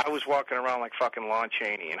 I was walking around like fucking Lon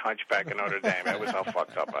Chaney and Hunchback of Notre Dame. That was how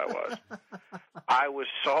fucked up I was. I was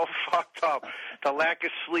so fucked up. The lack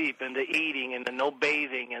of sleep and the eating and the no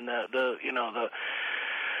bathing and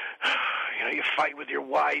you fight with your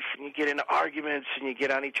wife and you get into arguments and you get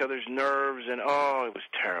on each other's nerves and, it was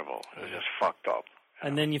terrible. It was just fucked up.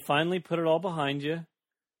 And then you finally put it all behind you.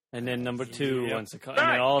 And then number two, and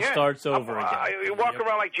it all starts over again. You walk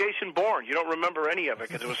around like Jason Bourne. You don't remember any of it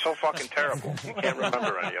because it was so fucking terrible. You can't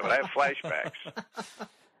remember any of it. I have flashbacks.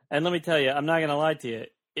 And let me tell you, I'm not going to lie to you.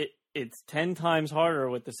 It's 10 times harder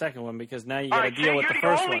with the second one because now you got to deal with the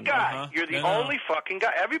first one. You're the only fucking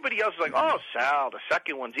guy. Everybody else is like, oh, Sal, the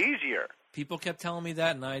second one's easier. People kept telling me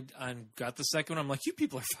that, and I got the second one. I'm like, you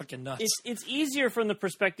people are fucking nuts. It's easier from the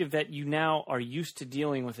perspective that you now are used to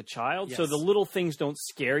dealing with a child, Yes. so the little things don't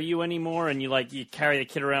scare you anymore, and you carry the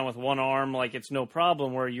kid around with one arm like it's no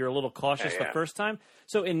problem, where you're a little cautious the first time.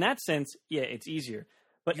 So in that sense, it's easier.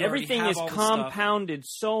 But everything is compounded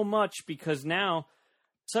so much because now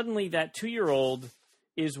suddenly that 2-year-old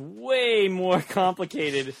is way more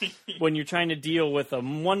complicated when you're trying to deal with a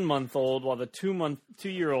 1-month-old while the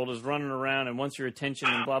 2-year-old is running around and wants your attention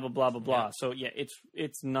and blah blah blah blah blah. So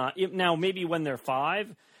it's not now. Maybe when they're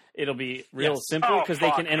 5, it'll be real simple because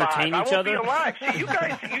they can entertain each other. I won't be alive. See, you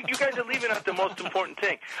guys are leaving out the most important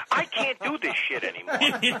thing. I can't do this shit anymore.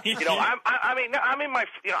 I'm in my,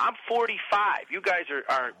 I'm 45. You guys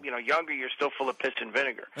are younger. You're still full of piss and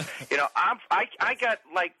vinegar. I got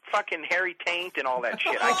like fucking hairy taint and all that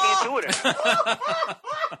shit. I can't do it anymore.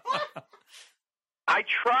 I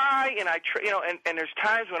try, and there's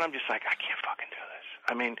times when I'm just like, I can't fucking do this.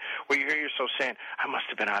 I mean, where you hear yourself saying, I must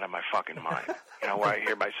have been out of my fucking mind. Where I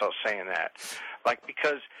hear myself saying that. Like,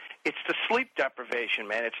 because it's the sleep deprivation,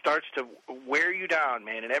 man. It starts to wear you down,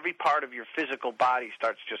 man, and every part of your physical body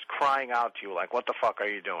starts just crying out to you, like, what the fuck are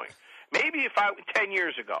you doing? Maybe if 10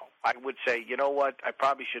 years ago, I would say, you know what, I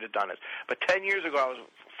probably should have done this. But 10 years ago, I was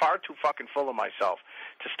far too fucking full of myself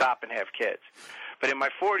to stop and have kids. But in my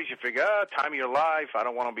 40s, you figure, time of your life, I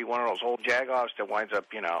don't want to be one of those old jagoffs that winds up,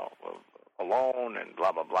 alone and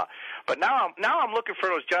blah blah blah. But now I'm looking for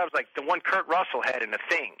those jobs like the one Kurt Russell had in The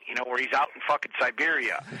Thing, where he's out in fucking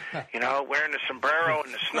Siberia, wearing the sombrero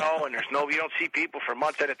in the snow, and you don't see people for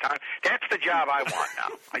months at a time. That's the job I want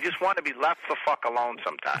now. I just want to be left the fuck alone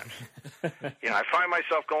sometimes. I find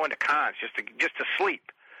myself going to cons just to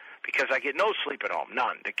sleep because I get no sleep at home,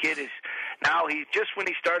 none. The kid is now when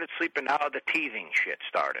he started sleeping, now the teething shit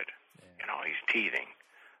started. He's teething.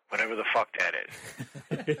 Whatever the fuck that is.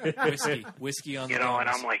 Whiskey on the and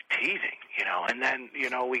I'm like, teething, and then,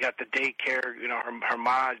 we got the daycare, her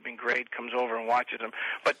ma has been great, comes over and watches him,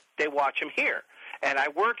 but they watch him here, and I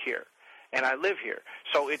work here, and I live here,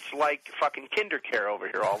 so it's like fucking kinder care over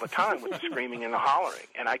here all the time with the screaming and the hollering,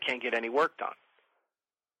 and I can't get any work done.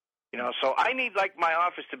 So I need, like, my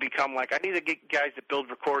office to become like, I need to get guys that build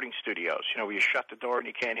recording studios, where you shut the door and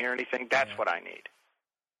you can't hear anything. That's what I need.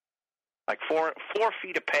 Like 4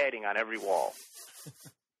 feet of padding on every wall.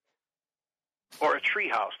 Or a tree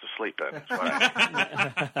house to sleep in. That's what I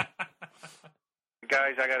need.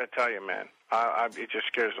 Guys, I got to tell you, man, it just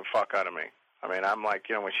scares the fuck out of me. I mean, I'm like,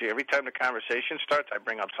 every time the conversation starts, I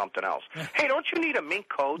bring up something else. Hey, don't you need a mink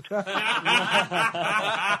coat? Need a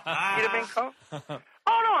mink coat?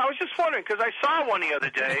 Oh, no, I was just wondering because I saw one the other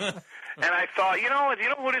day, and I thought, you know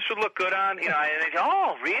who this would look good on? You know, and they go,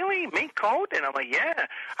 oh, really? Mink coat? And I'm like, yeah.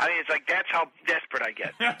 I mean, it's like that's how desperate I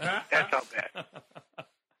get. That's how bad.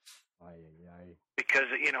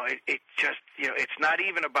 Because it just it's not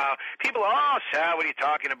even about people. Oh, Sal, what are you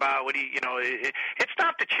talking about? What do you it's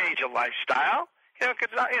not to change a lifestyle.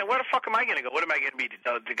 Because where the fuck am I going to go? What am I going to be,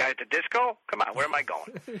 the guy at the disco? Come on, where am I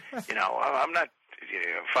going? I'm not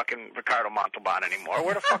fucking Ricardo Montalban anymore.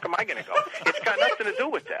 Where the fuck am I going to go? It's got nothing to do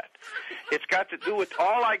with that. It's got to do with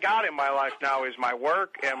all I got in my life now is my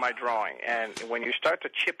work and my drawing. And when you start to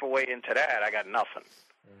chip away into that, I got nothing.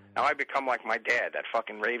 Now I become like my dad, that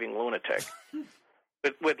fucking raving lunatic,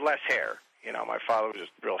 with less hair. My father was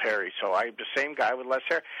just real hairy, so I'm the same guy with less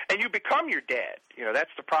hair. And you become your dad. That's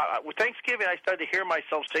the problem. With Thanksgiving, I started to hear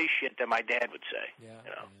myself say shit that my dad would say.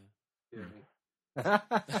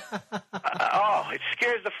 It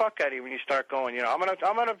scares the fuck out of you when you start going. I'm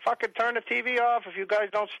gonna fucking turn the TV off if you guys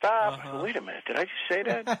don't stop. Wait a minute, did I just say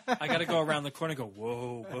that? I got to go around the corner and go,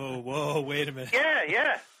 whoa, wait a minute.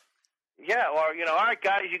 Yeah. Or all right,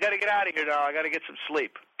 guys, you got to get out of here now. I got to get some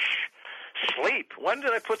sleep. Sleep? When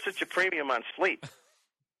did I put such a premium on sleep?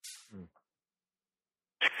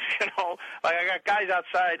 Like I got guys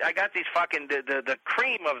outside. I got these fucking the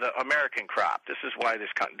cream of the American crop. This is why this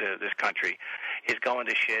country is going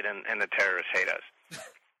to shit and the terrorists hate us.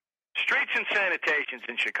 Streets and sanitations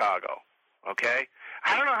in Chicago. Okay,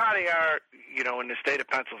 I don't know how they are, in the state of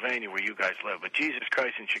Pennsylvania where you guys live, but Jesus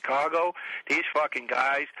Christ, in Chicago, these fucking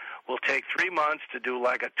guys will take 3 months to do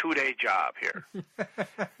like a 2-day job here.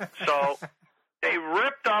 So they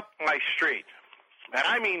ripped up my street. And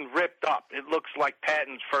I mean ripped up. It looks like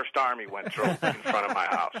Patton's First Army went through in front of my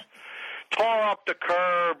house. Tore up the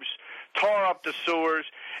curbs, tore up the sewers,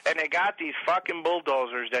 and they got these fucking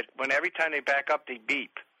bulldozers that every time they back up, they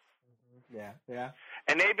beep. Yeah.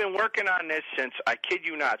 And they've been working on this since, I kid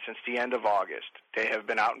you not, since the end of August. They have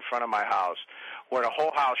been out in front of my house where the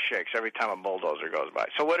whole house shakes every time a bulldozer goes by.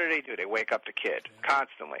 So what do? They wake up the kid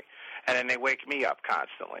constantly. And then they wake me up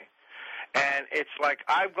constantly. And it's like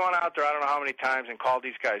I've gone out there I don't know how many times and called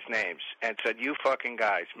these guys names and said, you fucking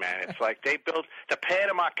guys, man. It's like they built the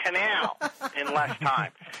Panama Canal in less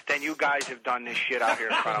time than you guys have done this shit out here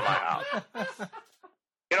in front of my house.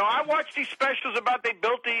 I watched these specials about they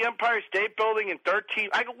built the Empire State Building in 13.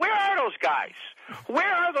 I go, where are those guys?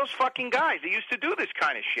 Where are those fucking guys that used to do this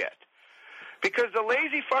kind of shit? Because the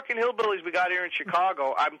lazy fucking hillbillies we got here in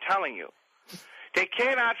Chicago, I'm telling you, they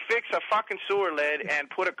cannot fix a fucking sewer lid and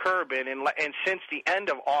put a curb in since the end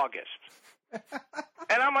of August.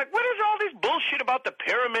 And I'm like, what is all this bullshit about the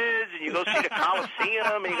pyramids? And you go see the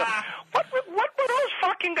Coliseum, and you go, what were those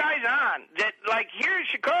fucking guys on? That like here in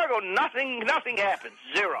Chicago, nothing happens,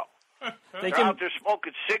 zero. They're out there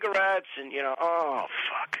smoking cigarettes, and oh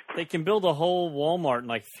fuck. They can build a whole Walmart in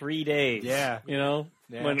like 3 days. Yeah.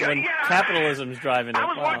 When capitalism's driving it. I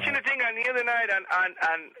was watching a thing on the other night on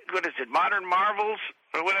what is it, Modern Marvels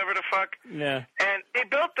or whatever the fuck. Yeah. And they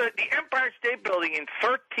built the Empire State Building in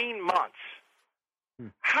 13 months.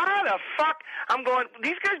 How the fuck? I'm going,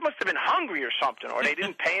 these guys must have been hungry or something, or they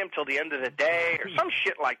didn't pay them till the end of the day, or some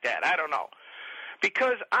shit like that. I don't know.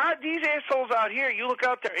 Because these assholes out here, you look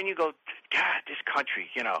out there and you go, God, this country,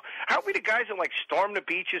 aren't we the guys that like storm the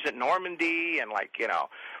beaches at Normandy and like,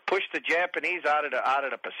 push the Japanese out of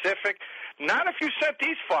the Pacific? Not if you sent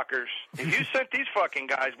these fuckers. If you sent these fucking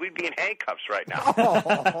guys, we'd be in handcuffs right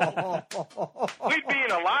now. We'd be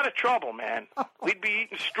in a lot of trouble, man. We'd be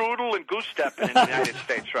eating strudel and goose stepping in the United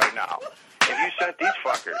States right now. If you sent these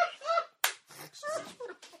fuckers.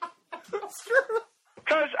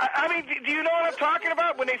 Because, I mean, do you know what I'm talking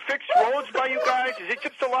about when they fix roads by you guys? Is it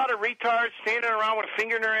just a lot of retards standing around with a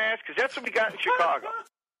finger in their ass? Because that's what we got in Chicago.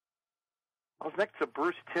 I was next to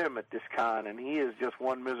Bruce Timm at this con, and he is just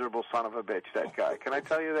one miserable son of a bitch, that guy. Can I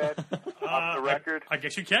tell you that off the record? I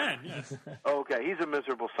guess you can, yes. Okay, he's a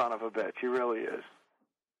miserable son of a bitch. He really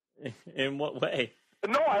is. In what way?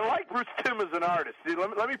 No, I like Bruce Timm as an artist. See,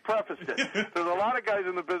 let me preface this. There's a lot of guys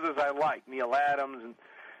in the business I like, Neil Adams and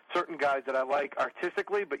certain guys that I like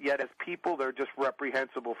artistically, but yet as people, they're just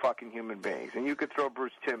reprehensible fucking human beings. And you could throw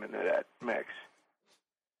Bruce Timm into that mix.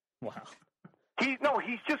 Wow. He's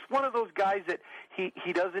just one of those guys that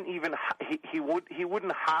he doesn't even he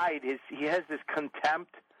wouldn't hide he has this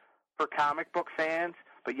contempt for comic book fans,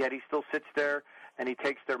 but yet he still sits there and he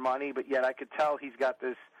takes their money, but yet I could tell he's got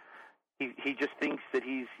this he just thinks that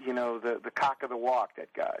he's the cock of the walk,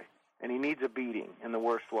 that guy, and he needs a beating in the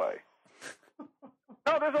worst way.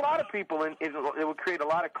 No, there's a lot of people it would create a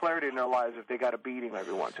lot of clarity in their lives if they got a beating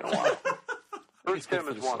every once in a while. Bruce Timm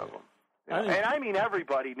is one of them. I think- And I mean,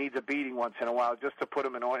 everybody needs a beating once in a while just to put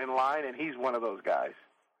him in line, and he's one of those guys.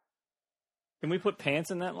 Can we put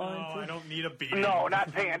Pants in that line? Oh, too? I don't need a beating. No,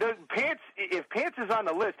 not Pants. Pants. If Pants is on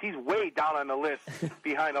the list, he's way down on the list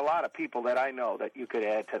behind a lot of people that I know that you could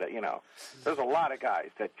add to the. There's a lot of guys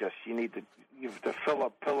that just you have to fill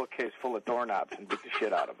a pillowcase full of doorknobs and beat the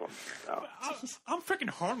shit out of them. I'm freaking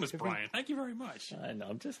harmless, Brian. Thank you very much. I know.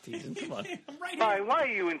 I'm just teasing. Come on. I'm right here. Brian,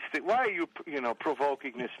 why are you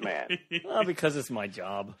provoking this man? Well, because it's my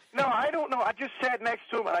job. No, I don't know. I just sat next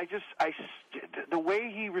to him, and the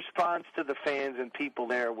way he responds to the fans and people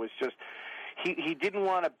there was just he didn't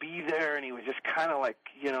want to be there, and he was just kind of like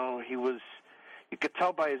he was. You could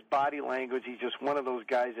tell by his body language he's just one of those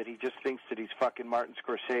guys that he just thinks that he's fucking Martin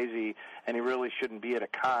Scorsese, and he really shouldn't be at a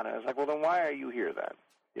con. And I was like, well, then why are you here then?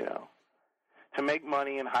 To make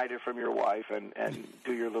money and hide it from your wife and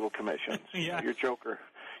do your little commissions. Yeah. Your Joker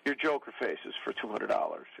faces for $200.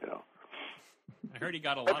 I heard he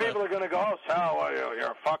got a But lot people of... are going to go, oh, Sal,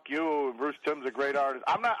 you're fuck you. Bruce Timm's a great artist.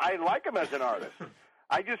 I'm not. I like him as an artist.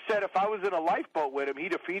 I just said if I was in a lifeboat with him,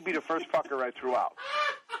 he'd be the first fucker I threw out.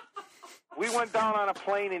 We went down on a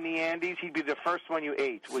plane in the Andes. He'd be the first one you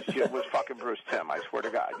ate. Was fucking Bruce Timm. I swear to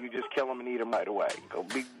God, you just kill him and eat him right away.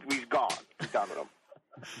 He's gone. He's done with him.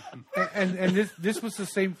 And this was the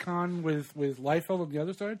same con with Liefeld on the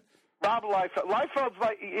other side? Rob Liefeld. Liefeld's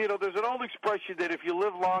like, there's an old expression that if you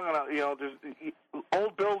live long enough, there's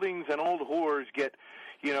old buildings and old whores get,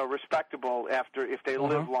 respectable if they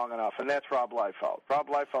live long enough, and that's Rob Liefeld. Rob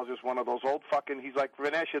Liefeld's just one of those old fucking, he's like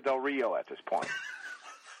Vanessa Del Rio at this point.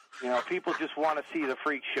 People just want to see the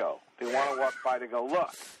freak show. They want to walk by to go,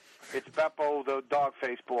 look, it's Beppo, the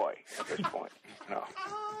dog-faced boy at this point.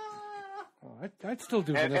 I'd still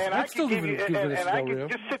do And Vanessa. I I'd still do Vanessa I Del Rio.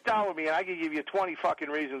 could just sit down with me, and I could give you 20 fucking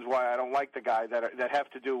reasons why I don't like the guy that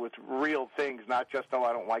have to do with real things, not just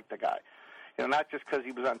I don't like the guy. Not just because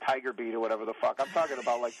he was on Tiger Beat or whatever the fuck. I'm talking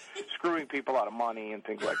about like screwing people out of money and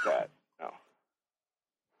things like that.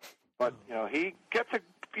 But he gets a.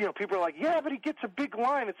 People are like, yeah, but he gets a big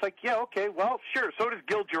line. It's like, yeah, okay, well, sure. So does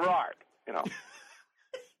Gil Gerard.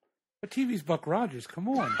 But TV's Buck Rogers. Come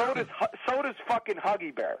on. So does fucking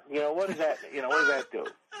Huggy Bear. What does that? What does that do?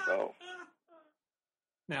 So.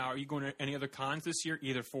 Now, are you going to any other cons this year,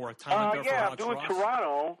 either for Atomic or for yeah, Alex I'm doing Ross?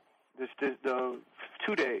 Toronto. The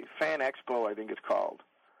 2-day Fan Expo, I think it's called,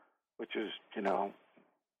 which is,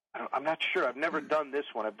 I'm not sure. I've never done this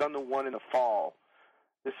one. I've done the one in the fall.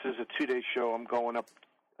 This is a 2-day show. I'm going up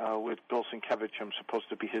with Bill Sienkiewicz. I'm supposed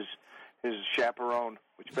to be his chaperone,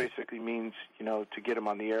 which basically means, to get him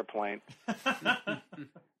on the airplane.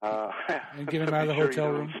 And get him out of the hotel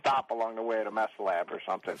room. Stop along the way at a mess lab or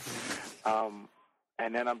something.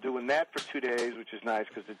 And then I'm doing that for 2 days, which is nice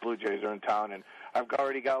because the Blue Jays are in town. And I've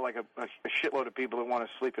already got like a shitload of people that want to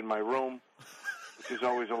sleep in my room, which is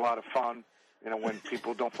always a lot of fun, when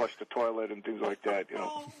people don't flush the toilet and things like that,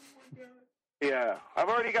 Oh, my God. Yeah. I've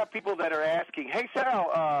already got people that are asking, hey,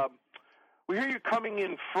 Sal, we hear you're coming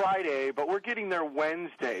in Friday, but we're getting there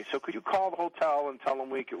Wednesday. So could you call the hotel and tell them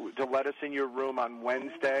to let us in your room on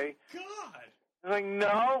Wednesday? Oh, God. I'm like,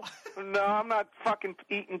 no, I'm not fucking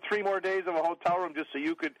eating 3 more days of a hotel room just so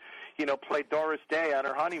you could, play Doris Day on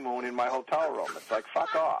her honeymoon in my hotel room. It's like,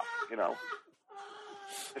 fuck off,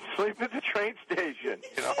 Sleep at the train station,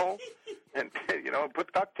 and,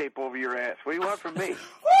 put duct tape over your ass. What do you want from me?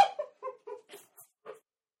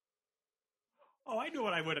 Oh, I know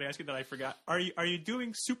what I would ask you that I forgot. Are you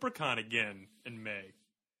doing SuperCon again in May?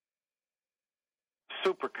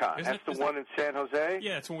 SuperCon. That's the one in San Jose?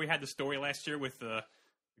 Yeah, it's when we had the story last year with the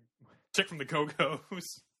chick from the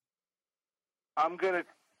Go-Go's. Are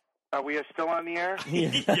we still on the air?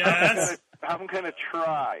 Yes. I'm gonna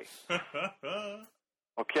try.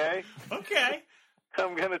 Okay? Okay.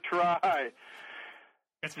 I'm gonna try.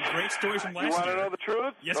 Got some great stories from last year. You want to know the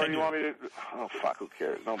truth? Yes, or I do. You want me to? Oh, fuck, who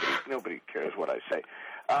cares? Nobody cares what I say.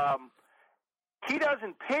 He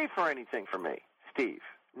doesn't pay for anything for me, Steve.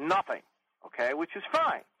 Nothing. Okay, which is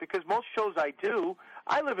fine, because most shows I do,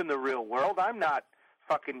 I live in the real world. I'm not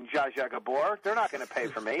fucking Zsa Zsa Gabor. They're not going to pay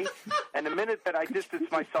for me. And the minute that I distance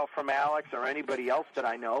myself from Alex or anybody else that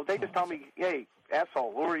I know, they just tell me, hey,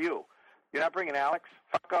 asshole, who are you? You're not bringing Alex?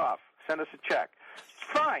 Fuck off. Send us a check.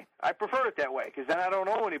 It's fine. I prefer it that way, because then I don't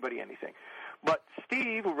owe anybody anything. But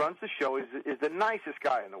Steve, who runs the show, is the nicest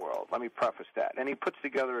guy in the world. Let me preface that. And he puts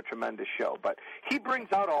together a tremendous show. But he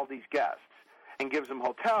brings out all these guests and gives them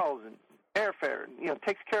hotels and airfare, and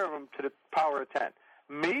takes care of them to the power of 10.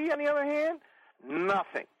 Me, on the other hand,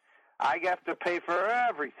 nothing. I have to pay for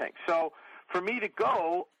everything. So for me to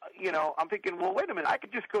go, I'm thinking, well, wait a minute. I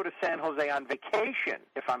could just go to San Jose on vacation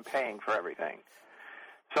if I'm paying for everything.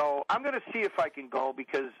 So I'm going to see if I can go,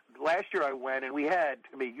 because last year I went and we had,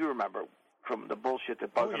 I mean, you remember from the bullshit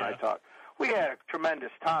that Buzz and I talked, we had a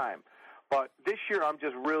tremendous time. But this year I'm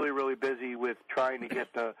just really, really busy with trying to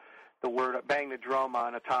get the word, bang the drum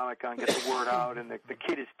on Atomicon, get the word out. And the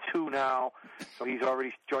kid is 2 now, so he's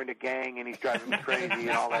already joined a gang and he's driving me crazy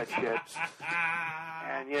and all that shit.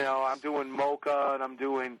 And, you know, I'm doing Mocha and I'm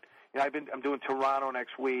doing Toronto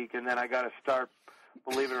next week, and then I got to start,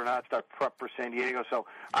 believe it or not, start prep for San Diego. So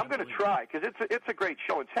I'm going to try, because it's a great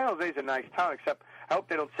show. And San Jose's a nice town, except I hope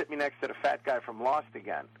they don't sit me next to the fat guy from Lost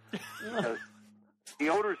again. Because the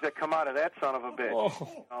odors that come out of that son of a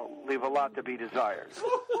bitch leave a lot to be desired.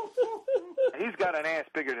 He's got an ass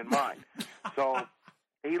bigger than mine. So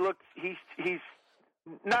he's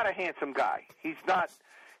not a handsome guy. He's not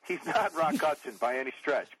Rock Hudson by any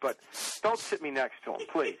stretch, but don't sit me next to him,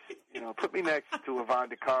 please. You know, put me next to Yvonne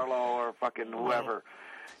DiCarlo or fucking whoever.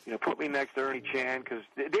 You know, put me next to Ernie Chan, because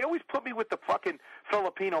they always put me with the fucking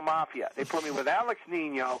Filipino mafia. They put me with Alex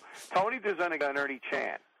Nino, Tony DeZuniga, and Ernie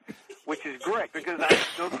Chan, which is great, because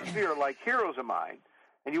those three are like heroes of mine,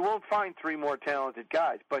 and you won't find 3 more talented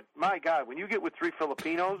guys. But, my God, when you get with 3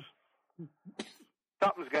 Filipinos,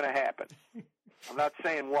 something's going to happen. I'm not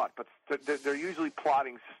saying what, but they're usually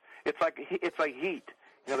plotting. It's like Heat.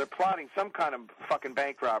 You know, they're plotting some kind of fucking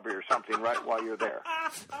bank robbery or something right while you're there.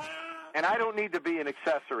 And I don't need to be an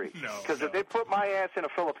accessory, because if they put my ass in a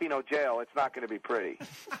Filipino jail, it's not going to be pretty.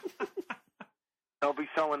 They'll be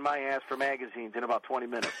selling my ass for magazines in about 20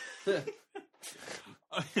 minutes.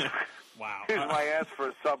 Wow. Here's my ass for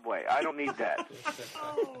a Subway. I don't need that.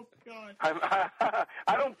 Oh, God.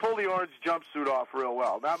 I don't pull the orange jumpsuit off real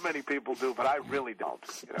well. Not many people do, but I really don't.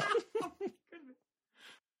 You know.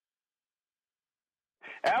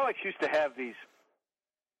 Alex used to have these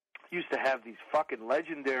fucking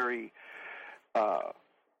legendary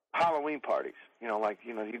Halloween parties. You know, like,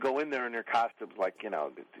 you know, you go in there in their costumes, like, you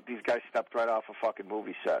know, these guys stepped right off a fucking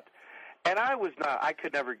movie set. And I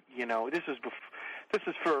could never, you know, this is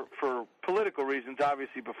for political reasons,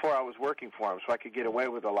 obviously, before I was working for him, so I could get away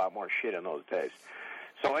with a lot more shit in those days.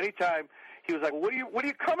 So anytime he was like, well, what are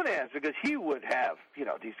you coming as? Because he would have, you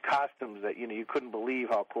know, these costumes that, you know, you couldn't believe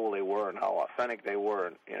how cool they were and how authentic they were,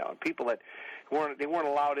 and, you know, and people that weren't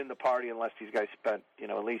allowed in the party unless these guys spent, you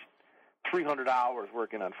know, at least 300 hours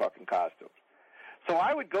working on fucking costumes. So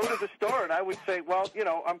I would go to the store and I would say, well, you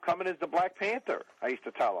know, I'm coming as the Black Panther. I used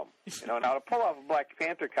to tell them, you know, now to pull off a Black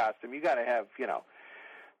Panther costume, you got to have, you know,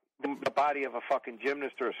 the body of a fucking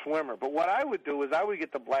gymnast or a swimmer. But what I would do is I would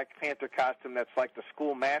get the Black Panther costume that's like the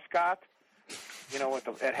school mascot, you know, at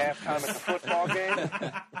halftime at the football game,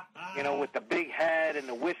 you know, with the big head and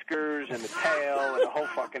the whiskers and the tail and the whole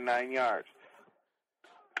fucking 9 yards.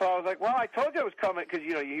 So I was like, well, I told you I was coming, because,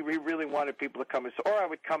 you know, he really wanted people to come as, or I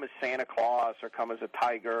would come as Santa Claus, or come as a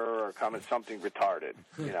tiger, or come as something retarded,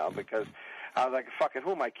 you know, because I was like, fucking,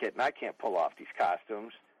 who am I kidding? I can't pull off these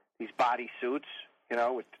costumes, these body suits, you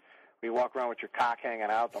know, where you walk around with your cock hanging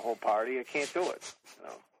out the whole party. I can't do it, you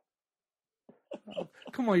know.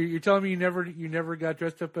 Come on, you're telling me you never got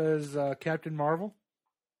dressed up as Captain Marvel?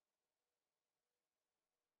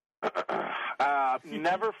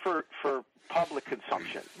 Never for public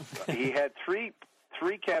consumption. He had three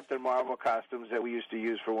Captain Marvel costumes that we used to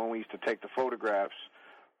use for when we used to take the photographs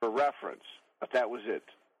for reference, but that was it.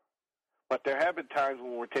 But there have been times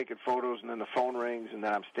when we're taking photos and then the phone rings and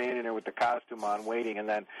then I'm standing there with the costume on waiting, and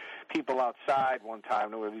then people outside one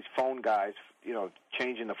time, there were these phone guys, you know,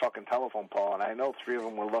 changing the fucking telephone pole, and I know 3 of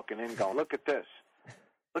them were looking in going, look at this.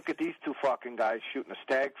 Look at these 2 fucking guys shooting a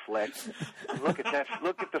stag flick. Look at that!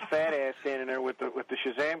 Look at the fat ass standing there with the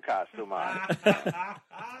Shazam costume on.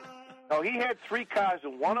 No, he had 3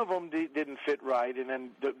 costumes. One of them didn't fit right, and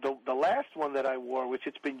then the last one that I wore, which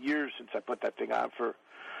it's been years since I put that thing on for,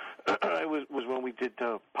 it was when we did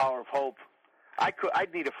the Power of Hope.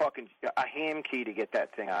 I'd need a hand key to get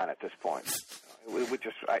that thing on at this point. It would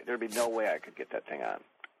just there'd be no way I could get that thing on.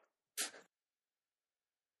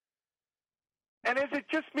 And is it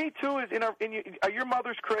just me too? Are your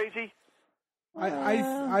mothers crazy?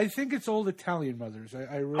 I think it's old Italian mothers.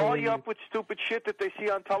 I really call you up with stupid shit that they see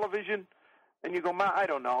on television, and you go, Ma, I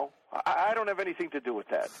don't know. I don't have anything to do with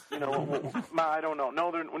that. You know, Ma, I don't know. No,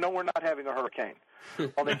 we're not having a hurricane.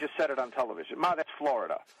 Well, they just said it on television. Ma, that's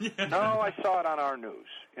Florida. No, I saw it on our news.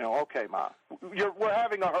 You know, okay, Ma, we're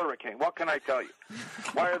having a hurricane. What can I tell you?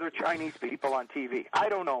 Why are there Chinese people on TV? I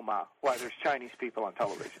don't know, Ma, why there's Chinese people on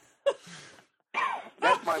television.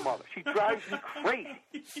 That's my mother. She drives me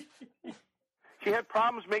crazy. She had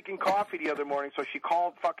problems making coffee the other morning, so she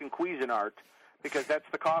called fucking Cuisinart, because that's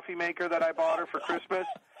the coffee maker that I bought her for Christmas,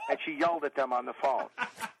 and she yelled at them on the phone.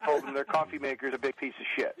 told them their coffee maker is a big piece of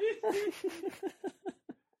shit.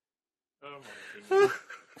 Oh my goodness.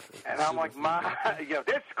 And I'm like, Ma,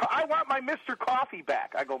 I want my Mr. Coffee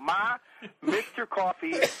back. I go, Ma, Mr.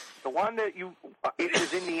 Coffee, the one that it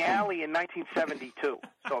was in the alley in 1972.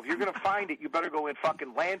 So if you're going to find it, you better go in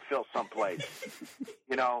fucking landfill someplace,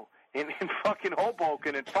 in fucking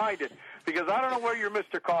Hoboken and find it. Because I don't know where your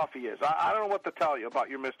Mr. Coffee is. I don't know what to tell you about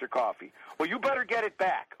your Mr. Coffee. Well, you better get it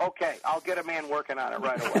back. Okay, I'll get a man working on it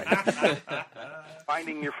right away.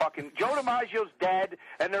 Finding your fucking... Joe DiMaggio's dead,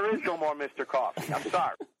 and there is no more Mr. Coffee. I'm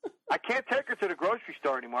sorry. I can't take her to the grocery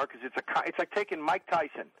store anymore because it's like taking Mike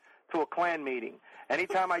Tyson to a Klan meeting.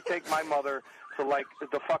 Anytime I take my mother to, like,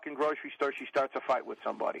 the fucking grocery store, she starts a fight with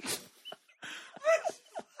somebody.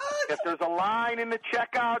 If there's a line in the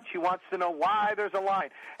checkout, she wants to know why there's a line.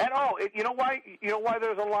 And you know why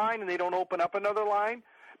there's a line and they don't open up another line?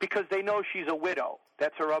 Because they know she's a widow.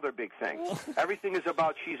 That's her other big thing. Everything is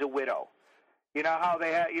about she's a widow. You know how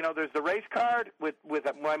they have, there's the race card with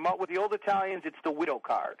the old Italians, it's the widow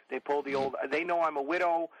card. They know I'm a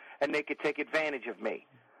widow and they could take advantage of me.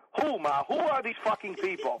 Who are these fucking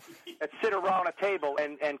people that sit around a table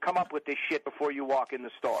and come up with this shit before you walk in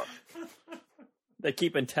the store? They're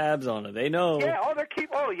keeping tabs on her. They know. Yeah,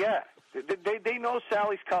 yeah. They know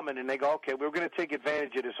Sally's coming, and they go, okay, we're going to take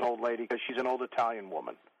advantage of this old lady because she's an old Italian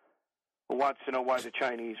woman who wants to know why the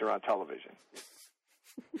Chinese are on television.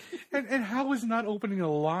 And how is not opening a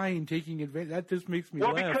line taking advantage? That just makes me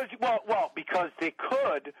laugh. Because they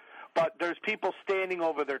could, but there's people standing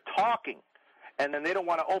over there talking. And then they don't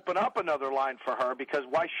want to open up another line for her because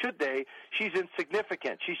why should they? She's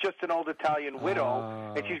insignificant. She's just an old Italian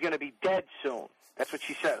widow, and she's going to be dead soon. That's what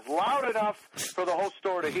she says. Loud enough for the whole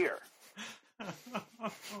store to hear.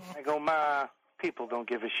 I go, Ma, people don't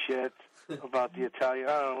give a shit about the Italian.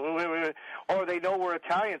 Or they know we're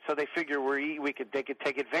Italian, so they figure they could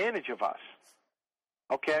take advantage of us.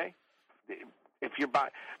 Okay? If you're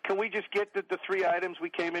buying, can we just get the 3 items we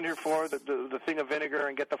came in here for, the thing of vinegar,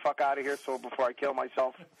 and get the fuck out of here before I kill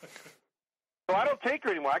myself? So I don't take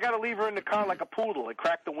her anymore. I got to leave her in the car like a poodle and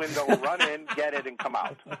crack the window, run in, get it, and come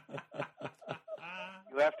out.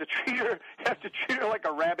 You have to treat her like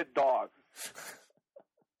a rabid dog.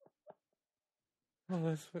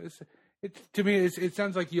 Well, to me, it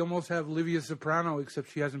sounds like you almost have Livia Soprano,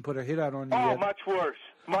 except she hasn't put a hit out on you yet. Much worse.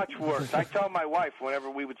 Much worse. I tell my wife whenever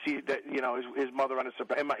we would see that, his mother on a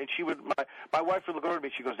Soprano, and she would, my wife would look over at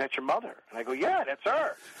me. She goes, "That's your mother?" And I go, "Yeah, that's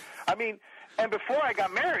her." I mean, and before I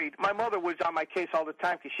got married, my mother was on my case all the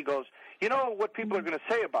time because she goes, "You know what people are going to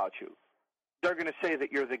say about you? They're going to say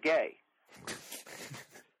that you're the gay."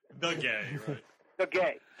 The gay, right? The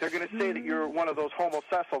gay. They're going to say that you're one of those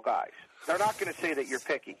homosexual guys. They're not going to say that you're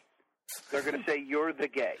picky. They're going to say you're the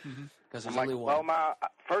gay. Because I'm like, well, Ma,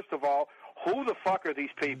 first of all, who the fuck are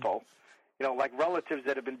these people? Like relatives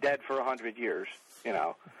that have been dead for 100 years.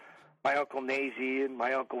 My Uncle Nazy and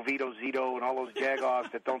my Uncle Vito Zito and all those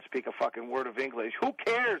jagoffs that don't speak a fucking word of English. Who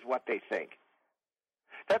cares what they think?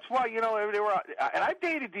 That's why, they were, and I've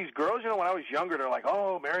dated these girls, when I was younger, they're like,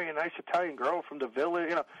 oh, marry a nice Italian girl from the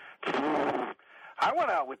village, I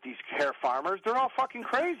went out with these hair farmers. They're all fucking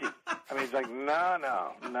crazy. I mean, it's like,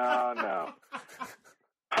 no.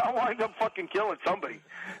 I'll wind up fucking killing somebody.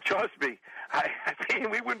 Trust me. I mean,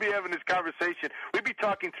 we wouldn't be having this conversation. We'd be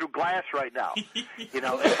talking through glass right now.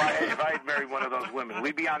 If I had married one of those women.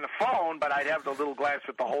 We'd be on the phone, but I'd have the little glass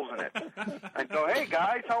with the holes in it. I'd go, hey,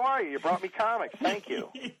 guys, how are you? You brought me comics. Thank you.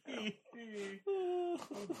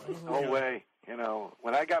 No way.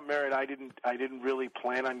 When I got married, I didn't really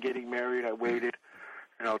plan on getting married. I waited,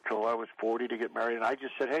 till I was 40 to get married. And I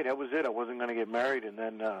just said, hey, that was it. I wasn't going to get married. And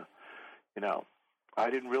then, I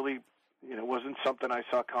didn't really, it wasn't something I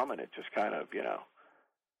saw coming. It just kind of,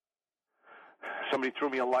 somebody threw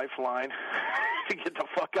me a lifeline to get the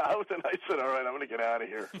fuck out. And I said, all right, I'm going to get out of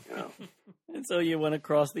here, And so you went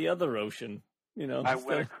across the other ocean,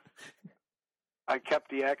 I kept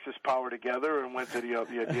the Axis power together and went to the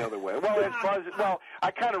other way. Well,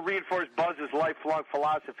 I kind of reinforced Buzz's lifelong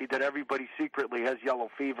philosophy that everybody secretly has yellow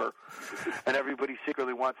fever, and everybody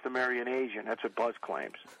secretly wants to marry an Asian. That's what Buzz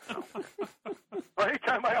claims. So.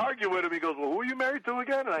 Anytime I argue with him, he goes, "Well, who are you married to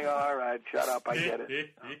again?" And I go, "All right, shut up, I get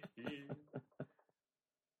it."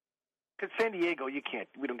 Because San Diego,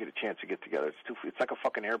 we don't get a chance to get together. It's like a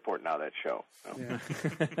fucking airport now, that show. So. Yeah.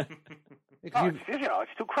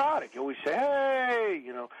 It's too crowded. You always say, hey,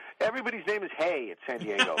 everybody's name is Hey at San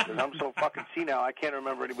Diego because I'm so fucking senile I can't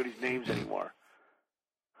remember anybody's names anymore.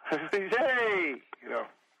 Hey,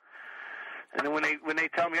 And then when they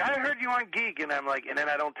tell me, I heard you on Geek, and I'm like, and then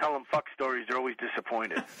I don't tell them fuck stories, they're always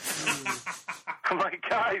disappointed. I'm like,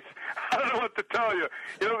 guys, I don't know what to tell you.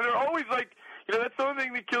 You know, they're always like, you know, that's the only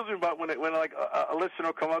thing that kills me about when like a listener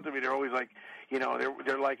will come up to me, they're always like, you know,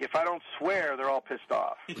 they're like, if I don't swear, they're all pissed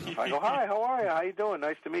off. If I go, hi, how are you? How you doing?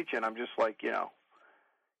 Nice to meet you. And I'm just like, you know,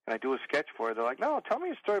 and I do a sketch for her. They're like, no, tell me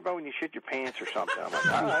a story about when you shit your pants or something. I'm like,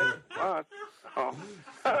 all right. Oh.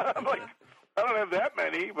 I'm like, I don't have that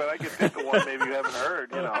many, but I can think of one maybe you haven't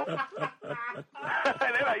heard, you know. And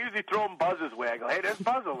then I usually throw him Buzz's way. I go, hey, there's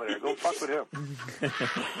Buzz over there. Go fuck with him.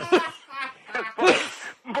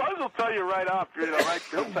 Buzz will tell you right off, you know, right?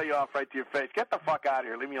 He'll tell you off right to your face. Get the fuck out of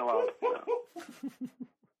here. Leave me alone. You know?